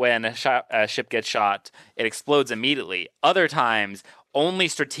 sometimes when a ship gets shot, it explodes immediately. Other times, only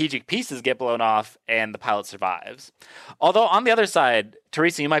strategic pieces get blown off and the pilot survives. Although on the other side,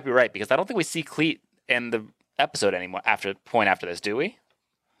 Teresa, you might be right, because I don't think we see Cleet in the episode anymore after this, do we?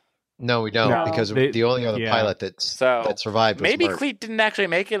 No, we don't, because the only other pilot that survived was maybe Mark. Cleet didn't actually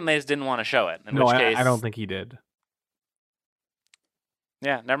make it and they just didn't want to show it. I don't think he did.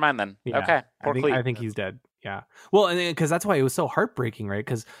 Yeah, never mind then. Yeah, okay, I think he's dead. Yeah. Well, because that's why it was so heartbreaking, right?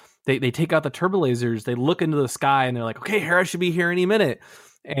 Because they take out the turbolasers, they look into the sky, and they're like, okay, Hera should be here any minute.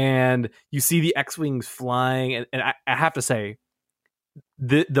 And you see the X-Wings flying. And I have to say,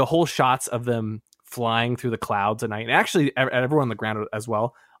 the whole shots of them flying through the clouds at night, and actually everyone on the ground as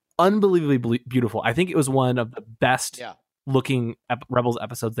well, unbelievably beautiful. I think it was one of the best looking Rebels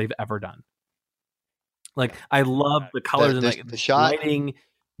episodes they've ever done. Like, I love the colors and the shot. Lighting.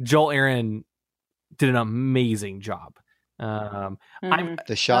 Joel Aaron did an amazing job. The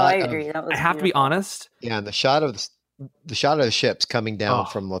shot. I agree. That was I have to be honest. Yeah, and the shot of the ships coming down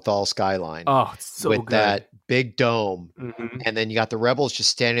from Lothal skyline. Oh, it's so with good. That big dome, and then you got the Rebels just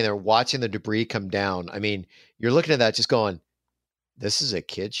standing there watching the debris come down. I mean, you're looking at that, just going, "This is a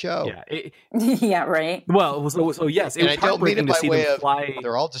kid show." Yeah, yeah, right. Well, so yes, it was heartbreaking to see them fly.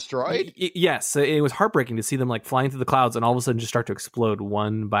 They're all destroyed. Yes, it was heartbreaking to see them like flying through the clouds and all of a sudden just start to explode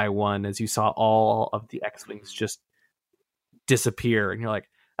one by one as you saw all of the X-Wings just disappear, and you're like,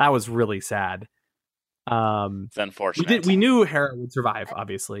 that was really sad. It's unfortunate. We knew Hera would survive,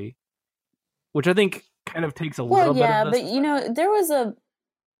 obviously, which I think kind of takes a little bit. Yeah, but there was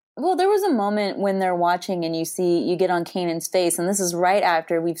a moment when they're watching and you get on Kanan's face, and this is right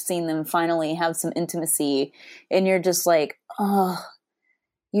after we've seen them finally have some intimacy, and you're just like, oh,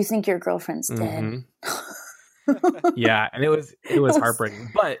 you think your girlfriend's dead. Yeah, and it was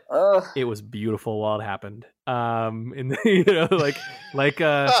heartbreaking, but it was beautiful while it happened.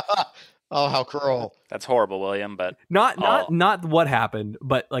 Oh, how cruel! That's horrible, William. But not what happened,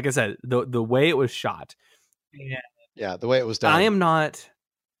 but like I said, the way it was shot. Yeah, the way it was done. I am not.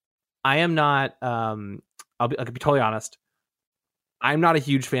 I'll be totally honest. I'm not a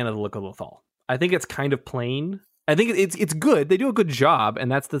huge fan of the look of Lothal. I think it's kind of plain. I think it's good. They do a good job,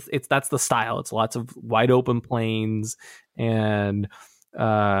 and that's the style. It's lots of wide open plains, and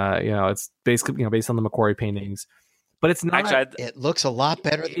it's basically based on the Macquarie paintings. But it's not. Actually, it looks a lot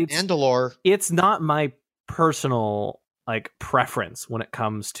better than Mandalore. It's not my personal preference when it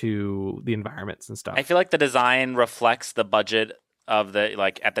comes to the environments and stuff. I feel like the design reflects the budget of the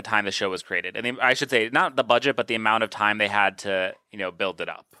at the time the show was created, and I should say not the budget, but the amount of time they had to build it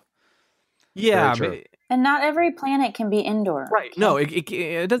up. Yeah, and not every planet can be indoor. Right? No,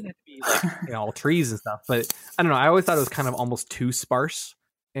 it doesn't have to be all trees and stuff. But I don't know. I always thought it was kind of almost too sparse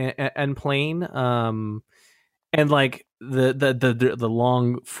and plain. And the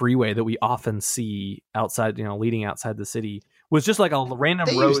long freeway that we often see outside, leading outside the city, was just like a random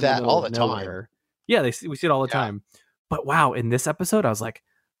road. Use that all the time. Yeah, we see it all the time. But wow, in this episode, I was like,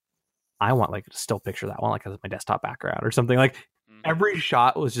 I want a still picture of that. I want as my desktop background or something. Every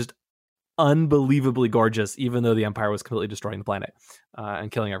shot was just unbelievably gorgeous, even though the Empire was completely destroying the planet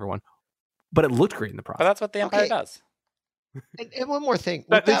and killing everyone. But it looked great in the process. But that's what the Empire does. And one more thing,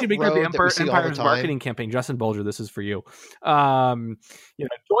 they should make the Empire's marketing campaign. Justin Bolger, this is for you. Join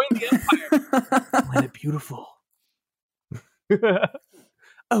the Empire. Planet beautiful.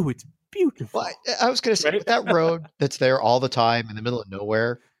 Oh, it's beautiful. Well, I was going to say, that road that's there all the time in the middle of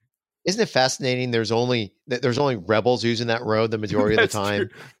nowhere, isn't it fascinating? There's only rebels using that road the majority of the time,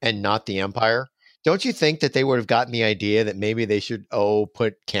 and not the Empire. Don't you think that they would have gotten the idea that maybe they should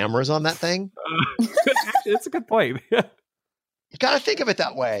put cameras on that thing? Actually, that's a good point. You got to think of it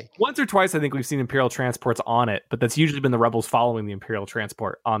that way. Once or twice, I think we've seen Imperial transports on it, but that's usually been the rebels following the Imperial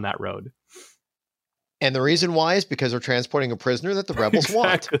transport on that road. And the reason why is because they're transporting a prisoner that the rebels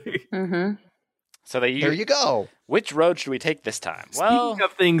want. Mm-hmm. So there you go. Which road should we take this time? Speaking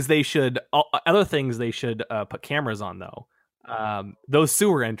of things other things they should put cameras on, though. Those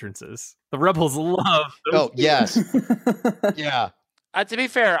sewer entrances. The rebels love those. Oh, yes. Yeah. To be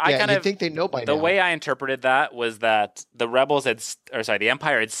fair, I think they know by the now. way I interpreted that was that the rebels the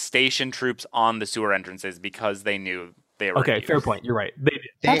Empire had stationed troops on the sewer entrances because they knew they were. Okay, fair point. You're right.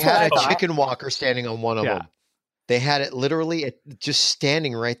 They had a chicken walker standing on one of them. They had it literally just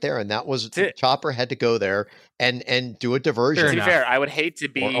standing right there, and that was Chopper had to go there and do a diversion. To be fair, I would hate to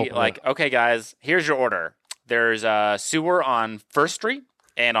be like, okay, guys, here's your order. There's a sewer on 1st Street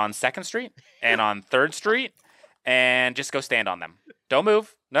and on 2nd Street and on 3rd Street, and just go stand on them. Don't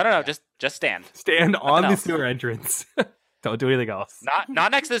move. No. Just stand. Stand on the sewer entrance. Don't do anything else.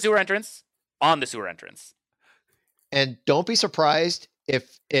 Not next to the sewer entrance. On the sewer entrance. And don't be surprised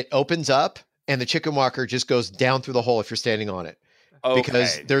if it opens up and the chicken walker just goes down through the hole if you're standing on it. Okay.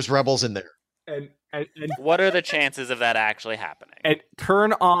 Because there's rebels in there. And what are the chances of that actually happening? And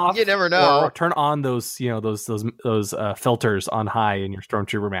turn off. You never know. Or turn on those, those filters on high in your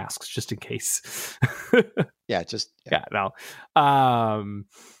stormtrooper masks, just in case. Yeah. No.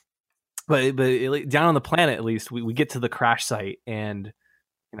 But down on the planet, at least we get to the crash site, and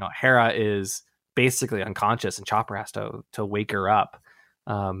Hera is basically unconscious, and Chopper has to wake her up.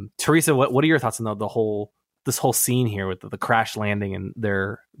 Teresa, what are your thoughts on this whole scene here with the crash landing and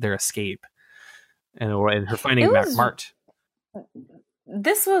their escape, and her finding Mart?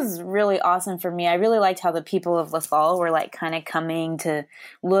 This was really awesome for me. I really liked how the people of Lothal were like kind of coming to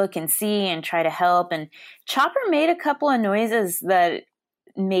look and see and try to help. And Chopper made a couple of noises that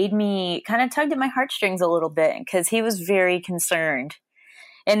made me kind of tugged at my heartstrings a little bit, because he was very concerned.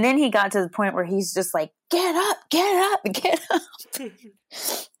 And then he got to the point where he's just like, get up.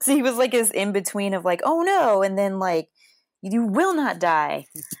 So he was like this in between of like, oh no, and then like, you will not die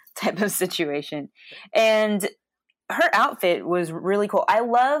type of situation. And her outfit was really cool. I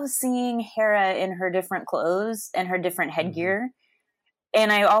love seeing Hera in her different clothes and her different headgear.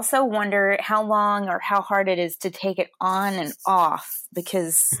 And I also wonder how long or how hard it is to take it on and off,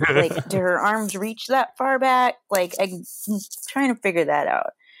 because like, do her arms reach that far back? Like, I'm trying to figure that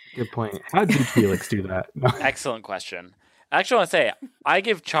out. Good point. How did Felix do that? Excellent question. I actually want to say, I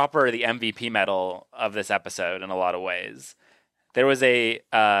give Chopper the MVP medal of this episode in a lot of ways. There was there's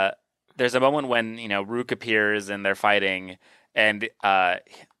a moment when, Rook appears and they're fighting, and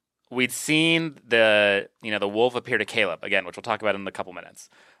we'd seen the wolf appear to Caleb again, which we'll talk about in a couple minutes.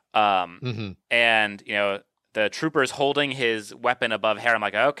 And, the trooper's holding his weapon above Hera. I'm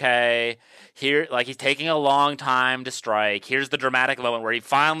like, okay, here, like, he's taking a long time to strike. Here's the dramatic moment where he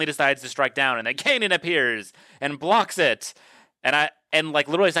finally decides to strike down, and then Kanan appears and blocks it. And like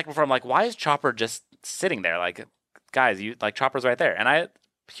literally a second before, I'm like, why is Chopper just sitting there? Like, guys, Chopper's right there. And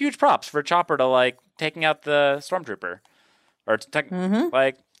huge props for Chopper to like taking out the stormtrooper, or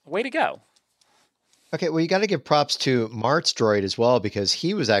like, way to go. Okay, well, you got to give props to Mart's droid as well, because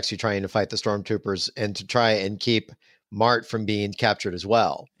he was actually trying to fight the stormtroopers and to try and keep Mart from being captured as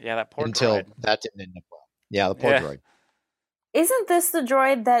well. Yeah, that poor until droid. That didn't end up well. Yeah, the poor droid. Isn't this the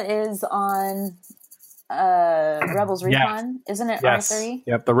droid that is on Rebels Recon? Yes. Isn't it R3?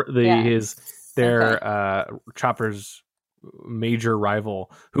 Yep, Chopper's major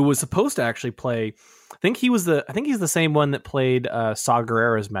rival, who was supposed to actually play. I think he's the same one that played Saw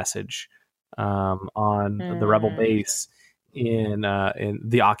Gerrera's message on the Rebel base in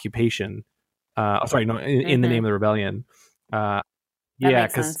the Occupation. In the Name of the Rebellion.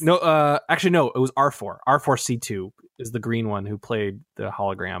 Because it was R4. R4C2 is the green one who played the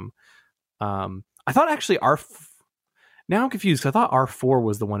hologram. I thought actually now I'm confused, because I thought R4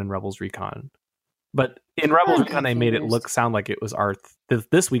 was the one in Rebels Recon. But in Rebels Recon, they made it sound like it was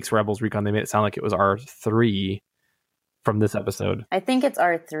this week's Rebels Recon, they made it sound like it was R3 from this episode. I think it's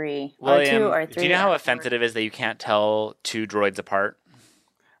R3. William, R2, R3. Do you know how offensive it is that you can't tell two droids apart?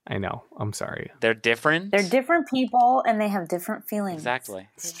 I know. I'm sorry. They're different. They're different people, and they have different feelings. Exactly.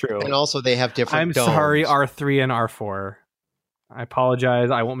 It's true. And also they have different I'm domes. Sorry, R3 and R4. I apologize.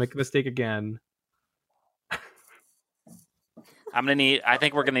 I won't make a mistake again. I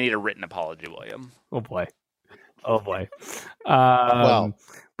think we're gonna need a written apology, William. Oh boy.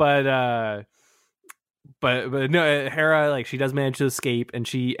 But no, Hera, like, she does manage to escape, and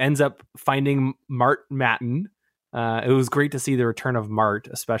she ends up finding Mart Matin. It was great to see the return of Mart,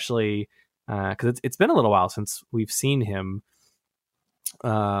 especially because it's been a little while since we've seen him.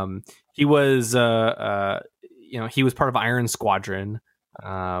 He was he was part of Iron Squadron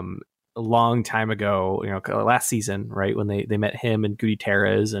a long time ago, last season, right, when they met him and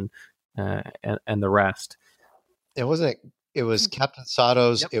Gutierrez and the rest. It was Captain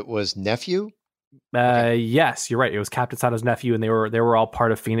Sato's. Yep. It was nephew. Yes, you're right. It was Captain Sato's nephew, and they were all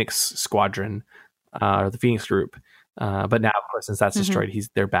part of Phoenix Squadron, or the Phoenix Group. But now, of course, since that's destroyed,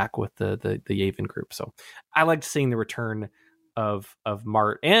 they're back with the Yavin Group. So I liked seeing the return of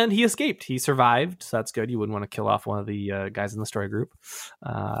Mart, and he escaped. He survived, so that's good. You wouldn't want to kill off one of the guys in the story group.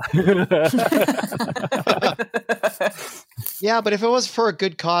 Yeah, but if it was for a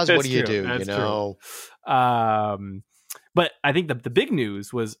good cause, what do you do? That's true. But I think the big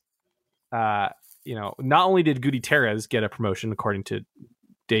news was, not only did Gutierrez get a promotion according to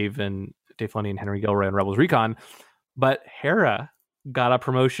Dave Filoni and Henry Gilroy and Rebels Recon, but Hera got a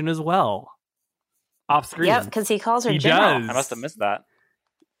promotion as well. Off screen. Yep, because he calls her General. I must have missed that.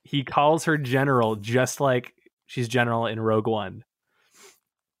 He calls her General, just like she's General in Rogue One.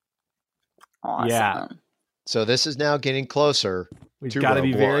 Awesome. Yeah. So this is now getting closer. We've got to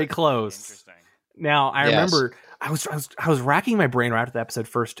be very close. Interesting. Now I remember I was racking my brain right after the episode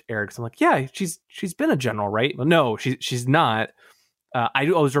first aired because I'm like, yeah, she's been a general, right? Well, no, she's not. I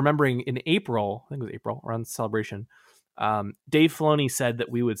was remembering in April, I think it was April, around Celebration. Dave Filoni said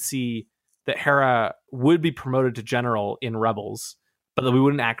that we would see that Hera would be promoted to general in Rebels, but that we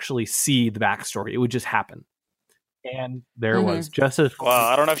wouldn't actually see the backstory. It would just happen. And there was just as well.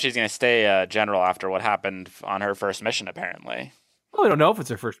 I don't know if she's going to stay general after what happened on her first mission. Apparently, we don't know if it's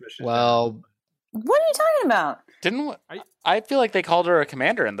her first mission. Well, what are you talking about? I feel like they called her a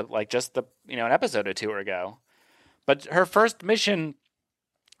commander in an episode or two ago, but her first mission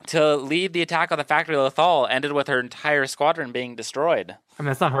to lead the attack on the factory of Lothal ended with her entire squadron being destroyed. I mean,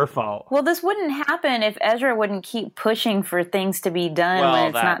 that's not her fault. Well, this wouldn't happen if Ezra wouldn't keep pushing for things to be done when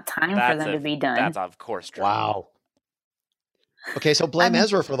it's not time for them to be done. That's of course true. Wow. Okay, so blame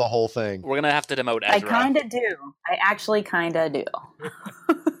Ezra for the whole thing. We're going to have to demote Ezra. I kind of do. I actually kind of do.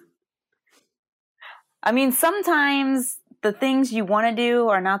 I mean, sometimes the things you want to do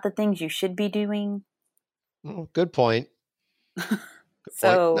are not the things you should be doing. Oh, good point.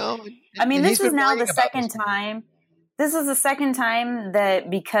 So, no, I mean, this is now the second time. This is the second time that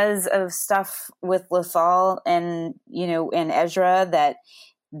because of stuff with Lothal and, and Ezra, that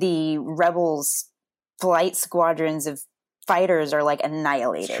the Rebels flight squadrons of fighters are like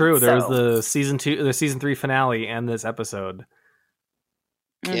annihilated. It's true. There was the season 3 finale and this episode.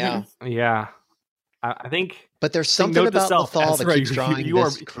 Yeah. Yeah. I think. But there's something about Lothal that keeps drawing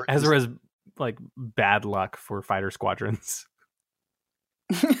Ezra's like bad luck for fighter squadrons.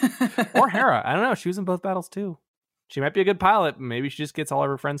 Or Hera. I don't know. She was in both battles too. She might be a good pilot. Maybe she just gets all of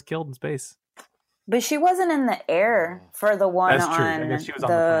her friends killed in space. But she wasn't in the air for the one That's true. on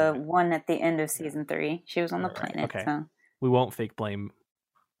the one at the end of season 3. She was on the planet. Okay. So. We won't fake blame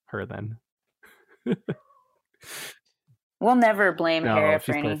her then. We'll never blame Hera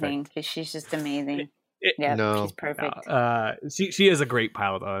for anything because she's just amazing. She's perfect. She is a great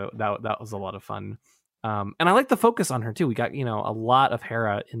pilot. That was a lot of fun. And I like the focus on her too. We got a lot of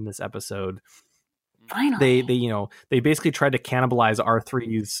Hera in this episode. Finally, they basically tried to cannibalize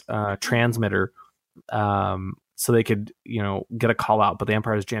R3's transmitter, so they could get a call out, but the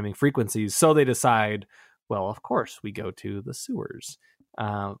Empire is jamming frequencies. So they decide, well, of course we go to the sewers.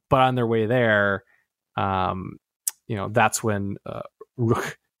 But on their way there, that's when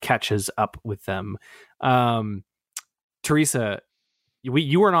Rook catches up with them. Teresa,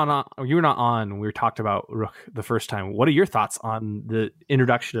 you were not on when we talked about Rook the first time. What are your thoughts on the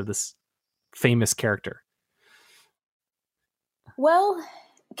introduction of this famous character? Well,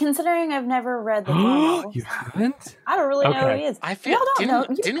 considering I've never read the novel, you haven't? I don't really know who he is. I feel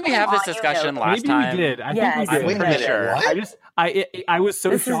didn't we have this discussion last time? Maybe we did. I think we did. I'm sure. I was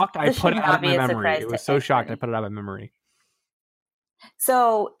so shocked. I put it out of my memory. It was so shocked. I put it out of my memory.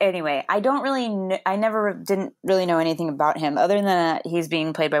 So anyway, I didn't really know anything about him other than that he's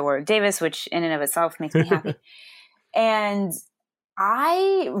being played by Warwick Davis, which in and of itself makes me happy. And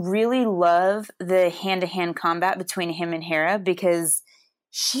I really love the hand-to-hand combat between him and Hera because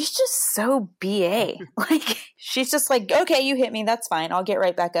she's just so BA. Like, she's just like, okay, you hit me, that's fine. I'll get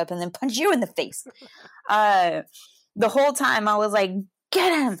right back up and then punch you in the face. The whole time I was like,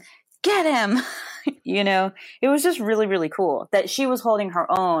 get him. It was just really, really cool that she was holding her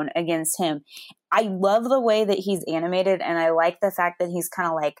own against him. I love the way that he's animated, and I like the fact that he's kind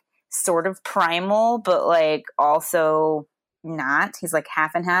of like sort of primal, but like also not. He's like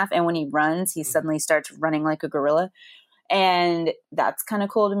half and half, and when he runs, he suddenly starts running like a gorilla, and that's kind of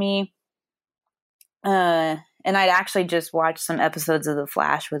cool to me. And I'd actually just watched some episodes of The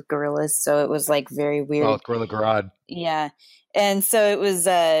Flash with gorillas, so it was like very weird. Oh, Gorilla Grodd. Yeah. And so it was,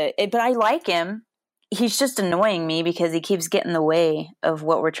 but I like him. He's just annoying me because he keeps getting in the way of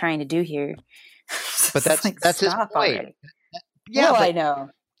what we're trying to do here. But that's his point. Already. Yeah, I know.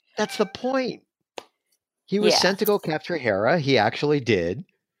 That's the point. He was sent to go capture Hera. He actually did.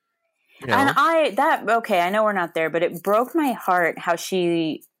 And I know we're not there, but it broke my heart how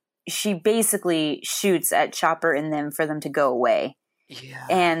she basically shoots at Chopper and them for them to go away. Yeah.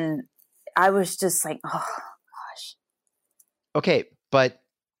 And I was just like, oh gosh.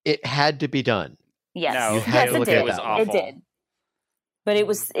 But it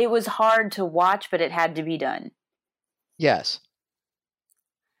was hard to watch, but it had to be done. Yes.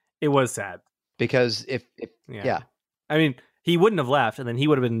 It was sad. Because if yeah. I mean, he wouldn't have left, and then he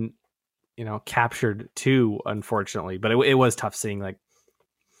would have been, captured too, unfortunately. But it was tough seeing, like,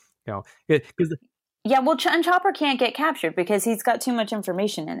 because yeah, well, and Chopper can't get captured because he's got too much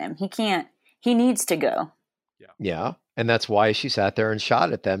information in him. He needs to go. Yeah, and that's why she sat there and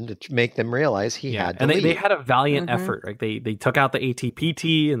shot at them to make them realize he had to leave. They had a valiant effort. Like they took out the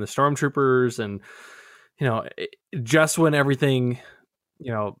ATPT and the stormtroopers, and just when everything,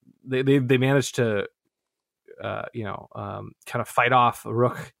 they managed to, kind of fight off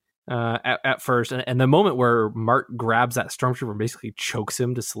Rook at first, and the moment where Mark grabs that stormtrooper and basically chokes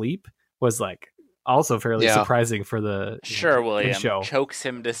him to sleep was like also fairly surprising for the William show. Chokes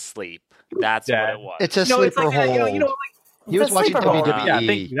him to sleep. That's what it was. It's a sleeper hold. He was watching WWE. Yeah,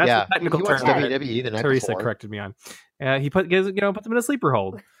 thank you. That's the technical term. WWE the night Teresa before. corrected me on. He puts him in a sleeper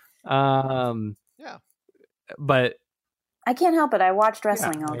hold. But I can't help it. I watched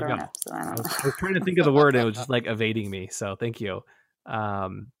wrestling all growing up, so I don't know. I was trying to think of the word, and it was just like evading me. So thank you.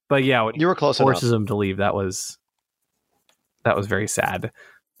 But yeah, when you were close forces enough. him to leave, that was very sad.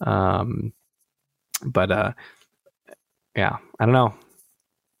 But yeah, I don't know.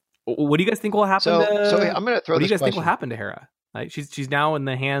 What do you guys think will happen? So I'm going to throw. What do you guys think question. will happen to Hera? Like, she's now in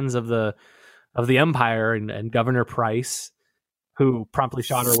the hands of the Empire and Governor Price, who promptly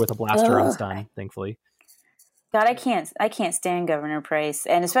shot her with a blaster on stun. Thankfully. God, I can't stand Governor Price,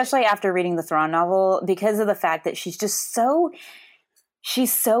 and especially after reading the Thrawn novel, because of the fact that she's so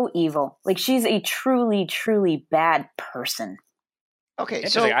evil. Like, she's a truly, truly bad person. Okay,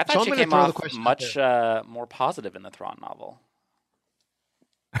 so I thought she came off much more positive in the Thrawn novel.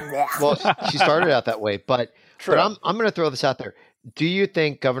 Well, she started out that way, but I'm going to throw this out there. Do you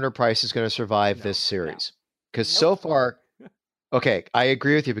think Governor Price is going to survive this series? Because so far, okay, I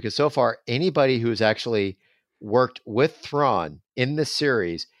agree with you, because so far anybody who's actually worked with Thrawn in this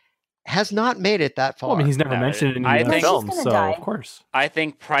series has not made it that far. Well, I mean, he's never mentioned it in the film, so die. Of course. I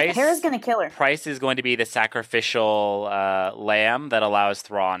think Price... Hera's going to kill her. Price is going to be the sacrificial lamb that allows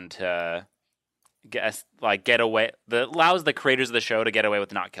Thrawn to get away... That allows the creators of the show to get away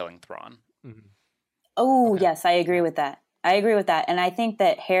with not killing Thrawn. Mm-hmm. Oh, yes, I agree with that. And I think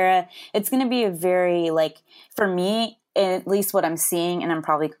that Hera... It's going to be a very, for me... at least what I'm seeing, and I'm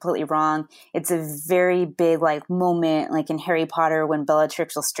probably completely wrong, it's a very big moment, like in Harry Potter when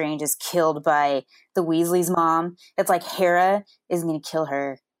Bellatrix Lestrange is killed by the Weasley's mom. It's like Hera is going to kill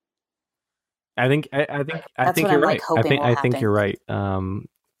her. I think you're right. I think you're right.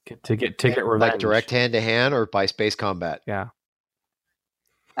 To get revenge, like direct hand to hand or by space combat. Yeah,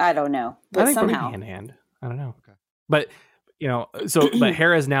 I don't know, but I think somehow hand to hand. I don't know, but but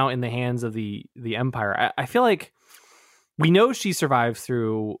Hera's now in the hands of the Empire. I feel like. We know she survived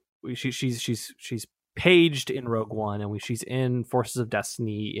through. She's paged in Rogue One, and she's in Forces of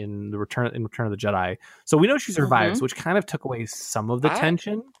Destiny in Return of the Jedi. So we know she survives, which kind of took away some of the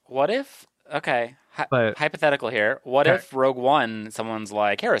tension. What if? Okay, hypothetical here. What if Rogue One, someone's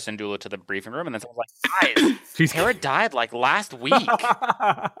like Harrison Dula to the briefing room, and then someone's like, "Guys, Hera died last week.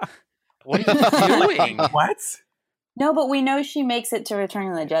 What are you doing? What? No, but we know she makes it to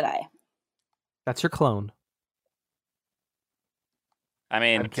Return of the Jedi. That's her clone. I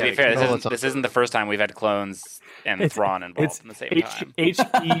mean, to be fair, this isn't the first time we've had clones and Thrawn involved in the same time.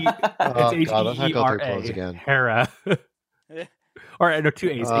 H-E-R-A, Hera. Or no, two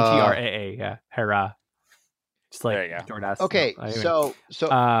A's. H-E-R-A-A, yeah, Hera. Just like there you go. Jordas. Okay,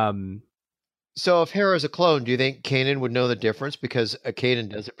 so if Hera is a clone, do you think Kanan would know the difference? Because Kanan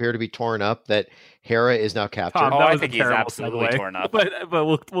does appear to be torn up that Hera is now captured. I think he's absolutely torn up. But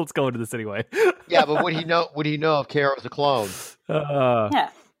let's go into this anyway. Yeah, but would he know if Hera was a clone? Yeah.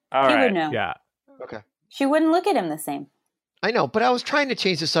 All he right. would know. Yeah. Okay. She wouldn't look at him the same. I know, but I was trying to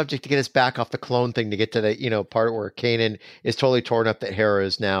change the subject to get us back off the clone thing to get to the part where Kanan is totally torn up that Hera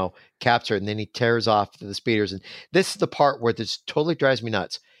is now captured, and then he tears off to the speeders. And this is the part where this totally drives me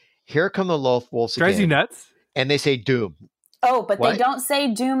nuts. Here come the Wolves again. Drives you nuts? And they say Doom. Oh, but they don't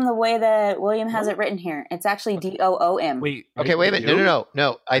say Doom the way that William has it written here. It's actually D-O-O-M. Wait. Okay, wait a minute.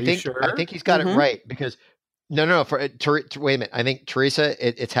 No. I think he's got it right because no. Wait a minute. I think Teresa,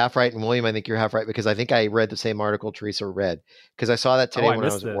 it's half right, and William, I think you're half right because I think I read the same article Teresa read because I saw that today when I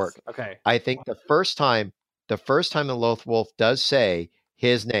was at work. Okay. I think the first time the Loth Wolf does say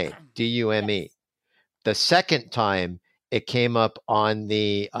his name, D-U-M-E. Yes. The second time it came up on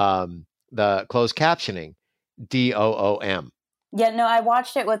the closed captioning, D-O-O-M. Yeah, no, I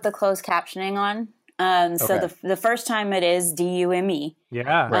watched it with the closed captioning on. So the first time it is D-U-M-E.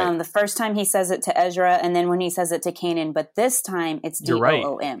 Yeah. Right. The first time he says it to Ezra, and then when he says it to Kanan, but this time it's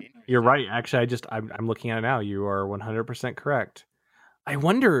D-O-O-M. You're right. Actually, I'm looking at it now. You are 100% correct. I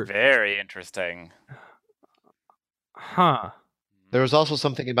wonder. Very interesting. Huh. There was also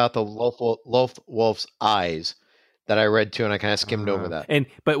something about the Loth Wolf's eyes that I read too, and I kind of skimmed over that.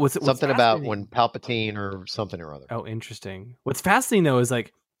 But what's something about when Palpatine or something or other. Oh, interesting. What's fascinating though is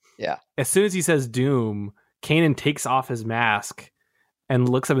like, yeah, as soon as he says Doom, Kanan takes off his mask and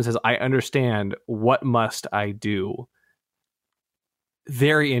looks up and says, "I understand. What must I do?"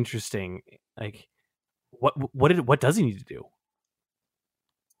 Very interesting. Like, what does he need to do?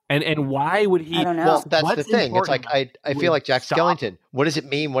 And why would he? I don't know. Well, that's the thing. It's like I feel like Jack Skellington. What does it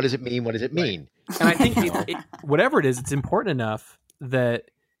mean? What does it mean? What does it mean? And I think whatever it is, it's important enough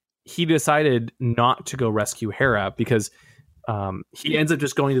that he decided not to go rescue Hera because he ends up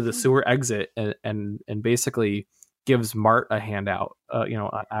just going to the sewer exit and basically gives Mart a handout,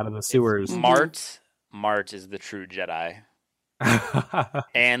 out of the sewers. Mart is the true Jedi.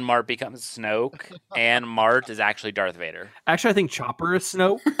 And Mart becomes Snoke, and Mart is actually Darth Vader. Actually, I think Chopper is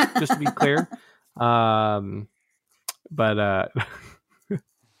Snoke, just to be clear. I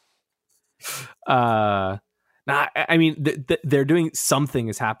mean, they're doing something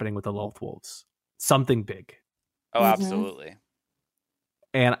is happening with the Loth Wolves, something big. Oh, absolutely.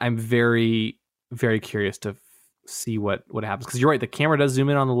 And I'm very, very curious to see what happens because you're right. The camera does zoom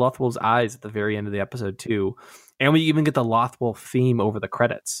in on the Loth Wolves' eyes at the very end of the episode too. And we even get the Loth Wolf theme over the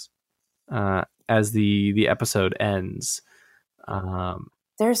credits as the episode ends.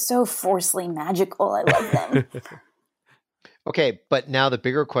 They're so forcefully magical. I love them. Okay, but now the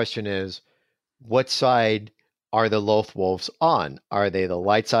bigger question is, what side are the Loth Wolves on? Are they the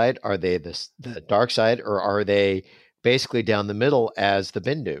light side? Are they the dark side? Or are they basically down the middle as the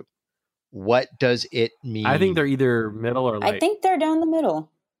Bendu? What does it mean? I think they're either middle or light. I think they're down the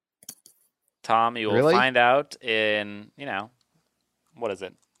middle. Tom, you will find out in, what is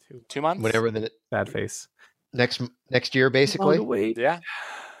it? 2 months? Whenever the bad face. Next year, basically. Oh, wait. Yeah.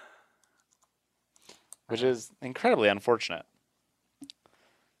 Which is incredibly unfortunate.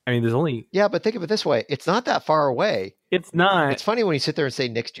 I mean, there's only... Yeah, but think of it this way. It's not that far away. It's not. It's funny when you sit there and say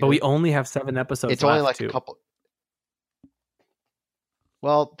next year. But we only have 7 episodes It's only like a couple...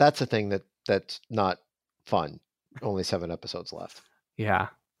 Well, that's the thing that's not fun. Only 7 episodes left. Yeah.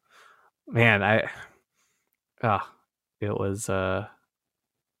 Man, it was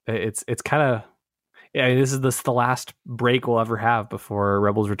it's kind of this is the last break we'll ever have before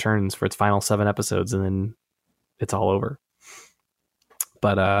Rebels returns for its final 7 episodes, and then it's all over.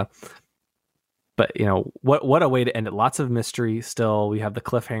 But what a way to end it. Lots of mystery still. We have the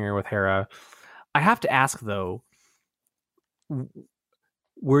cliffhanger with Hera. I have to ask though,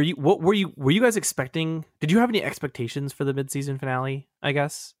 were you guys expecting? Did you have any expectations for the mid-season finale? I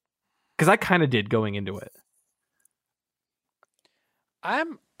guess. Because I kind of did going into it.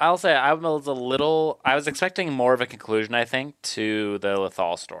 I'll say I was expecting more of a conclusion, I think, to the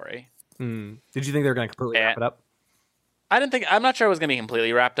Lothal story. Did you think they were going to completely wrap it up? I'm not sure it was going to be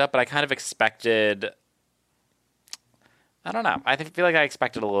completely wrapped up, but I kind of expected, I don't know. I feel like I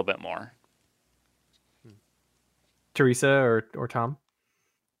expected a little bit more. Teresa or Tom?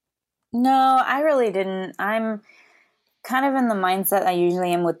 No, I really didn't. I'm kind of in the mindset I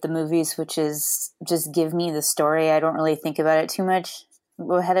usually am with the movies, which is just give me the story. I don't really think about it too much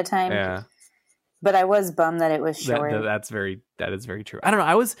ahead of time. Yeah. But I was bummed that it was short. That is very true. I don't know.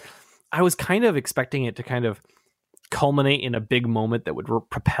 I was kind of expecting it to kind of culminate in a big moment that would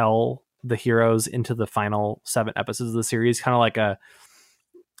propel the heroes into the final 7 episodes of the series. Kind of like a,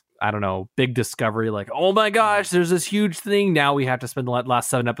 I don't know, big discovery. Like, oh my gosh, there's this huge thing. Now we have to spend the last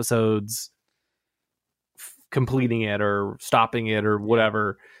 7 episodes completing it or stopping it or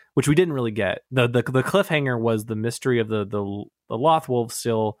whatever, which we didn't really get. The cliffhanger was the mystery of the Loth Wolves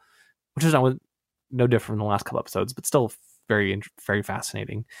still, which is no different than the last couple episodes, but still very, very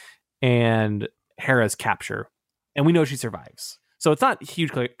fascinating. And Hera's capture, and we know she survives. So it's not a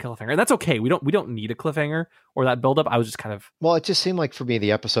huge cliffhanger, and that's okay. We don't need a cliffhanger or that buildup. I was just kind of... Well, it just seemed like for me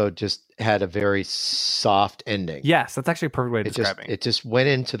the episode just had a very soft ending. Yes, that's actually a perfect way of describing it. It just went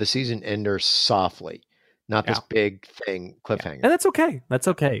into the season ender softly, not this big thing cliffhanger. And that's okay. That's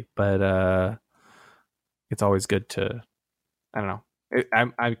okay. But it's always good to... I don't know.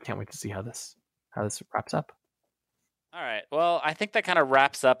 I can't wait to see how this wraps up. All right. Well, I think that kind of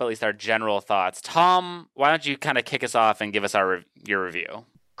wraps up at least our general thoughts. Tom, why don't you kind of kick us off and give us your review?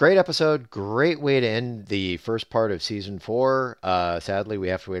 Great episode. Great way to end the first part of season 4. Sadly, we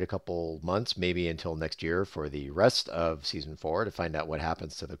have to wait a couple months, maybe until next year, for the rest of season 4 to find out what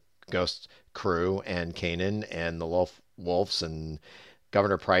happens to the Ghost crew and Kanan and the Wolves and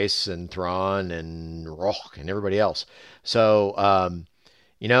Governor Price and Thrawn and Rock and everybody else. So,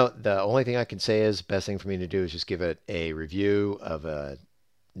 the only thing I can say is best thing for me to do is just give it a review of a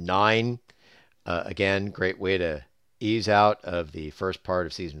 9. Again, great way to ease out of the first part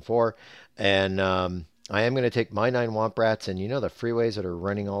of season 4. And I am going to take my 9 Womp Rats, and the freeways that are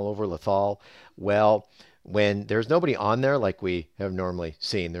running all over Lothal. Well, when there's nobody on there like we have normally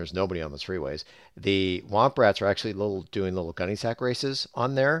seen, there's nobody on those freeways. The Womp Rats are actually doing little gunny sack races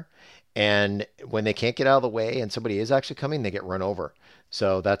on there. And when they can't get out of the way and somebody is actually coming, they get run over.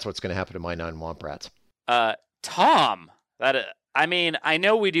 So that's what's going to happen to my 9 Womp Rats. Tom, I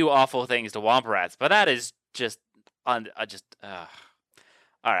know we do awful things to Womp Rats, but that is just all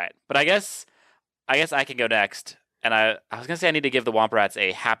right. But I guess I can go next. And I was going to say I need to give the Womp Rats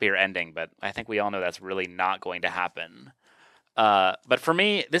a happier ending, but I think we all know that's really not going to happen. But for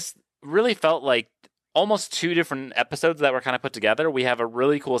me, this really felt like almost 2 different episodes that were kind of put together. We have a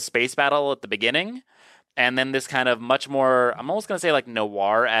really cool space battle at the beginning, and then this kind of much more, I'm almost going to say like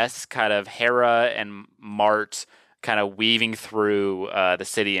noir-esque kind of Hera and Mart kind of weaving through the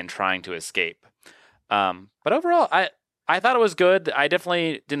city and trying to escape. But overall, I thought it was good. I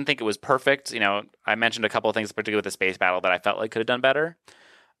definitely didn't think it was perfect. I mentioned a couple of things, particularly with the space battle, that I felt like could have done better.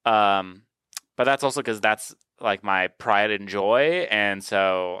 But that's also because that's like my pride and joy, and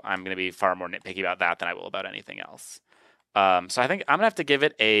so I'm going to be far more nitpicky about that than I will about anything else. So I think I'm going to have to give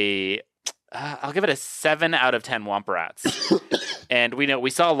it I'll give it a 7 out of 10 Womp Rats. And we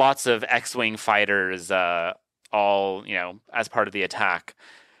saw lots of X-Wing fighters all, as part of the attack.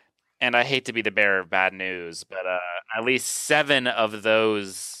 And I hate to be the bearer of bad news, but at least 7 of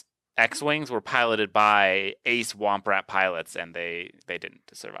those X-Wings were piloted by ace Womp Rat pilots, and they didn't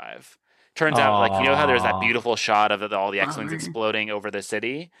survive. Turns out, how there's that beautiful shot of all the X-Wings exploding over the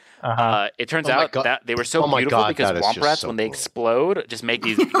city? It turns out that they were so beautiful because Womp Rats, when they explode, just make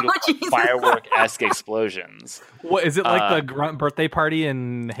these beautiful firework-esque explosions. What is it like the Grunt birthday party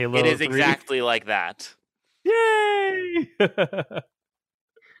in Halo 3? It is exactly like that. Yay!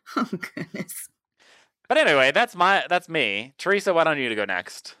 Oh, goodness. But anyway, that's me. Teresa, why don't you go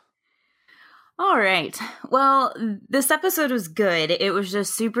next? All right. Well, this episode was good. It was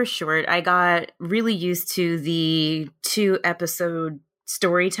just super short. I got really used to the 2-episode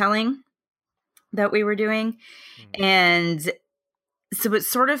storytelling that we were doing. And so it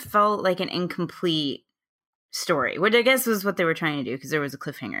sort of felt like an incomplete story, which I guess was what they were trying to do because there was a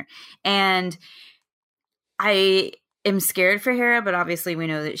cliffhanger. And I am scared for Hera, but obviously we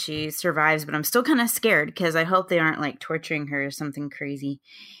know that she survives, but I'm still kind of scared because I hope they aren't like torturing her or something crazy.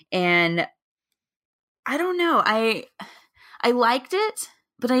 And I don't know. I liked it,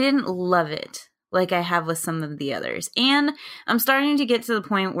 but I didn't love it like I have with some of the others. And I'm starting to get to the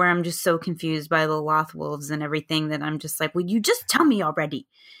point where I'm just so confused by the Loth Wolves and everything that I'm just like, will you just tell me already?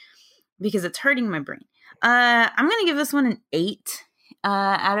 Because it's hurting my brain. I'm going to give this one an 8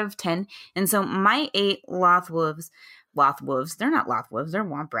 out of 10. And so my 8 Loth Wolves, they're not Loth Wolves, they're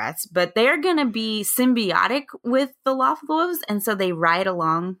Womp Rats, but they're going to be symbiotic with the Loth Wolves. And so they ride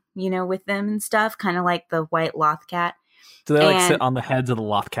along, with them and stuff, kind of like the white Loth cat. Do they sit on the heads of the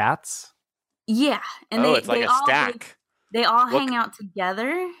Loth cats? Yeah. And it's like a stack. They all hang out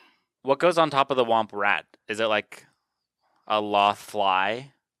together. What goes on top of the Womp Rat? Is it like a Loth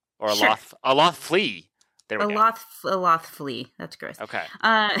fly or a Loth flea? There we go. A Loth flea. That's gross. Okay.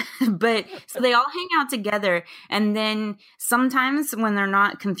 But so they all hang out together, and then sometimes when they're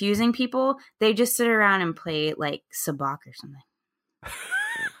not confusing people, they just sit around and play like sabacc or something.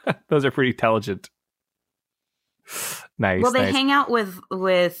 Those are pretty intelligent. Nice. Well, they hang out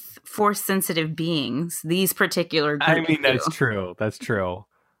with force-sensitive beings. These particular groups. That's true. That's true.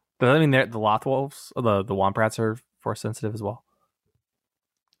 Does that mean the Loth Wolves, or the Womp Rats, are force-sensitive as well?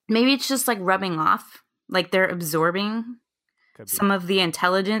 Maybe it's just like rubbing off. Like they're absorbing some of the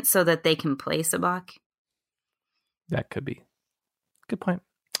intelligence so that they can play sabacc. That could be. Good point.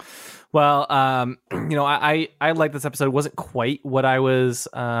 Well, I like this episode. It wasn't quite what I was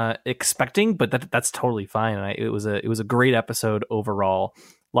expecting, but that's totally fine. And it was a great episode overall.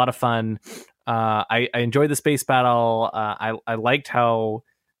 A lot of fun. I enjoyed the space battle. I liked how,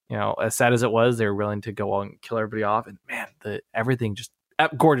 as sad as it was, they were willing to go and kill everybody off. And man, everything just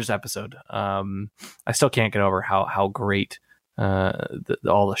gorgeous episode. I still can't get over how great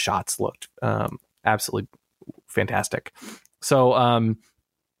all the shots looked. Absolutely fantastic. So, I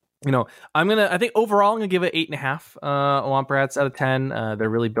think overall I'm gonna give it 8.5 Womp Rats out of 10. They're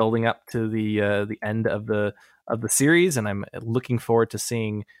really building up to the end of the series, and I'm looking forward to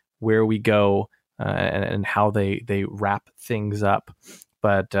seeing where we go and how they wrap things up.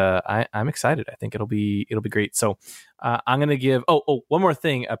 but I'm excited. I think it'll be great. So I'm gonna give. Oh, one more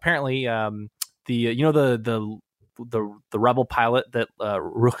thing. Apparently, the rebel pilot that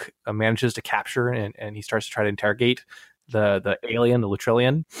Rook manages to capture, and he starts to try to interrogate the alien, the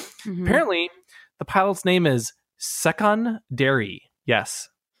Latrillian. Mm-hmm. Apparently, the pilot's name is Secondary. Yes,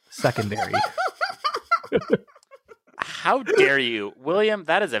 Secondary. How dare you, William?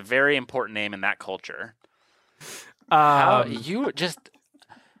 That is a very important name in that culture. You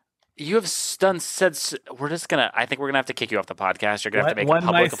have said we're just gonna. I think we're gonna have to kick you off the podcast. You're gonna have to make a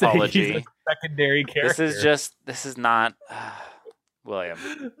public apology. He's a secondary character. This is not William.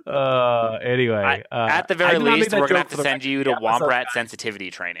 Anyway, at the very least, we're gonna have to send you to Womp Rat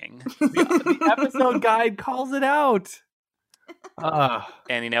sensitivity training. The episode guide calls it out.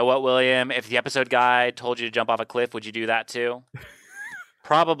 And you know what, William? If the episode guide told you to jump off a cliff, would you do that too?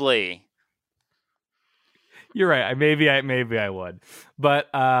 Probably. You're right. Maybe I would. But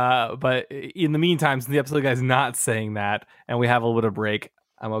in the meantime, since the episode guy's not saying that, and we have a little bit of break,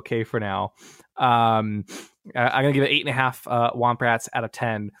 I'm okay for now. I'm gonna give it 8.5 Womp Rats out of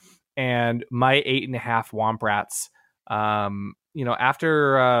 10, and my 8.5 Womp Rats.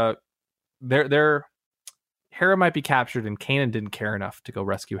 After their Hera might be captured, and Kanan didn't care enough to go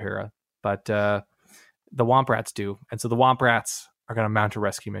rescue Hera, but the Womp Rats do, and so the Womp Rats are gonna mount a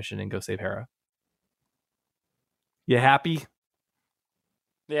rescue mission and go save Hera. You happy?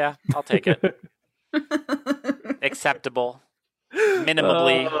 Yeah, I'll take it. Acceptable.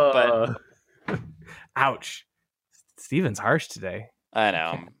 Minimally, but... Ouch. Steven's harsh today. I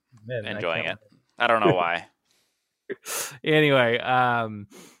know. I'm enjoying it. I don't know why. Anyway,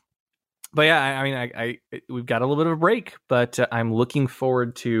 but yeah, I mean, we've got a little bit of a break, but I'm looking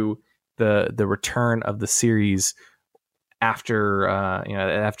forward to the return of the series after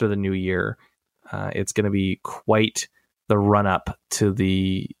the new year. It's going to be quite the run up to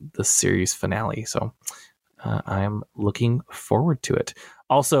the series finale. So I'm looking forward to it.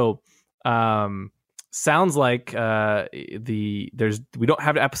 Also, sounds like we don't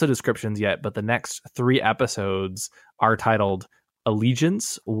have episode descriptions yet, but the next 3 episodes are titled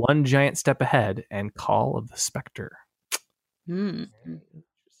Allegiance, One Giant Step Ahead, and Call of the Spectre.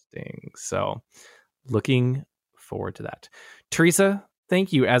 Interesting. So looking forward to that. Teresa,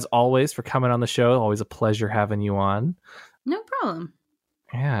 thank you, as always, for coming on the show. Always a pleasure having you on. No problem.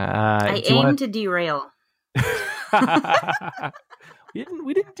 Yeah. I aim to derail.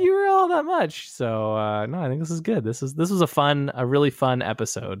 we didn't derail all that much. So, no, I think this is good. This was a really fun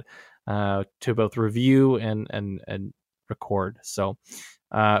episode to both review and record. So,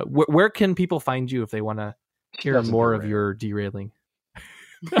 where can people find you if they want to hear more of your derailing?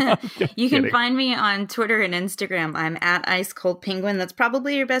 You can find me on Twitter and Instagram. I'm at Ice Cold Penguin. That's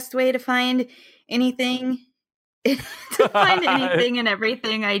probably your best way to find anything. And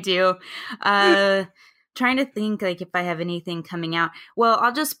everything I do. Trying to think like if I have anything coming out. Well,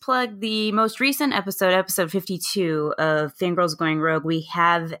 I'll just plug the most recent episode 52 of Fangirls Going Rogue. We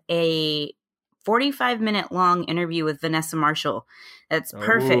have a 45-minute long interview with Vanessa Marshall. That's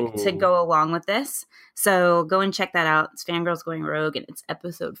perfect to go along with this. So go and check that out. It's Fangirls Going Rogue, and it's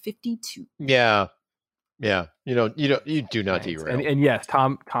episode 52. Yeah. You do not derail. And yes,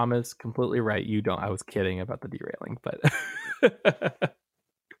 Tom is completely right. You don't. I was kidding about the derailing, but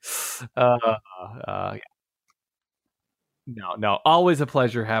No. Always a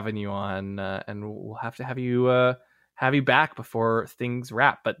pleasure having you on, and we'll have to have you back before things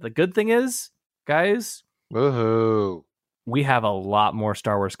wrap. But the good thing is, guys, woohoo! We have a lot more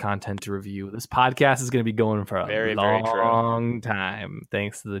Star Wars content to review. This podcast is going to be going for a long time,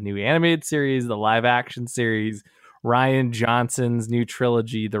 thanks to the new animated series, the live action series, Rian Johnson's new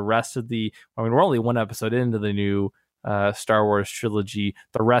trilogy, the rest of we're only 1 episode into the new Star Wars trilogy,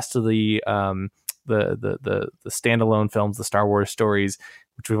 the rest of the standalone films, the Star Wars stories,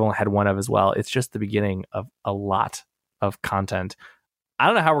 which we've only had 1 of as well. It's just the beginning of a lot of content. I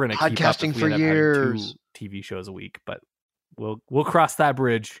don't know how we're going to keep up if we end up having 2 TV shows a week, but we'll cross that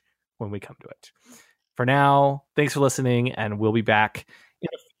bridge when we come to it. For now, thanks for listening, and we'll be back in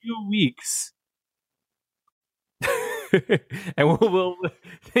a few weeks. And we'll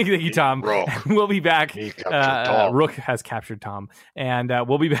thank you, Tom. We'll be back. Rook has captured Tom, and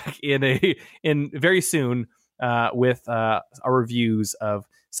we'll be back in very soon with our reviews of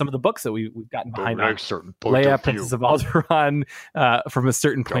some of the books that we've gotten behind on. Leia, Princess of Alderaan, from a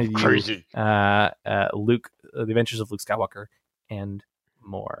certain point of view. Crazy. Luke, The Adventures of Luke Skywalker, and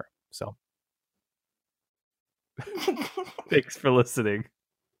more. So, thanks for listening.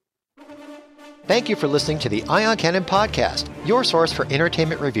 Thank you for listening to the Ion Cannon Podcast, your source for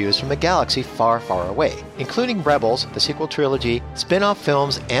entertainment reviews from a galaxy far, far away, including Rebels, the sequel trilogy, spin-off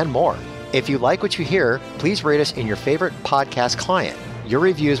films, and more. If you like what you hear, please rate us in your favorite podcast client. Your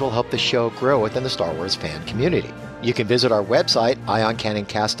reviews will help the show grow within the Star Wars fan community. You can visit our website,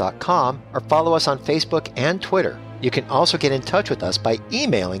 ioncanoncast.com, or follow us on Facebook and Twitter. You can also get in touch with us by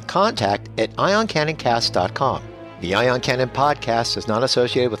emailing contact@ioncanoncast.com. The Ion Cannon Podcast is not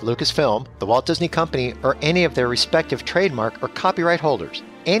associated with Lucasfilm, the Walt Disney Company, or any of their respective trademark or copyright holders.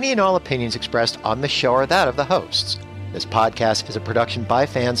 Any and all opinions expressed on the show are that of the hosts. This podcast is a production by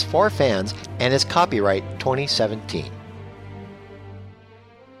fans for fans and is copyright 2017.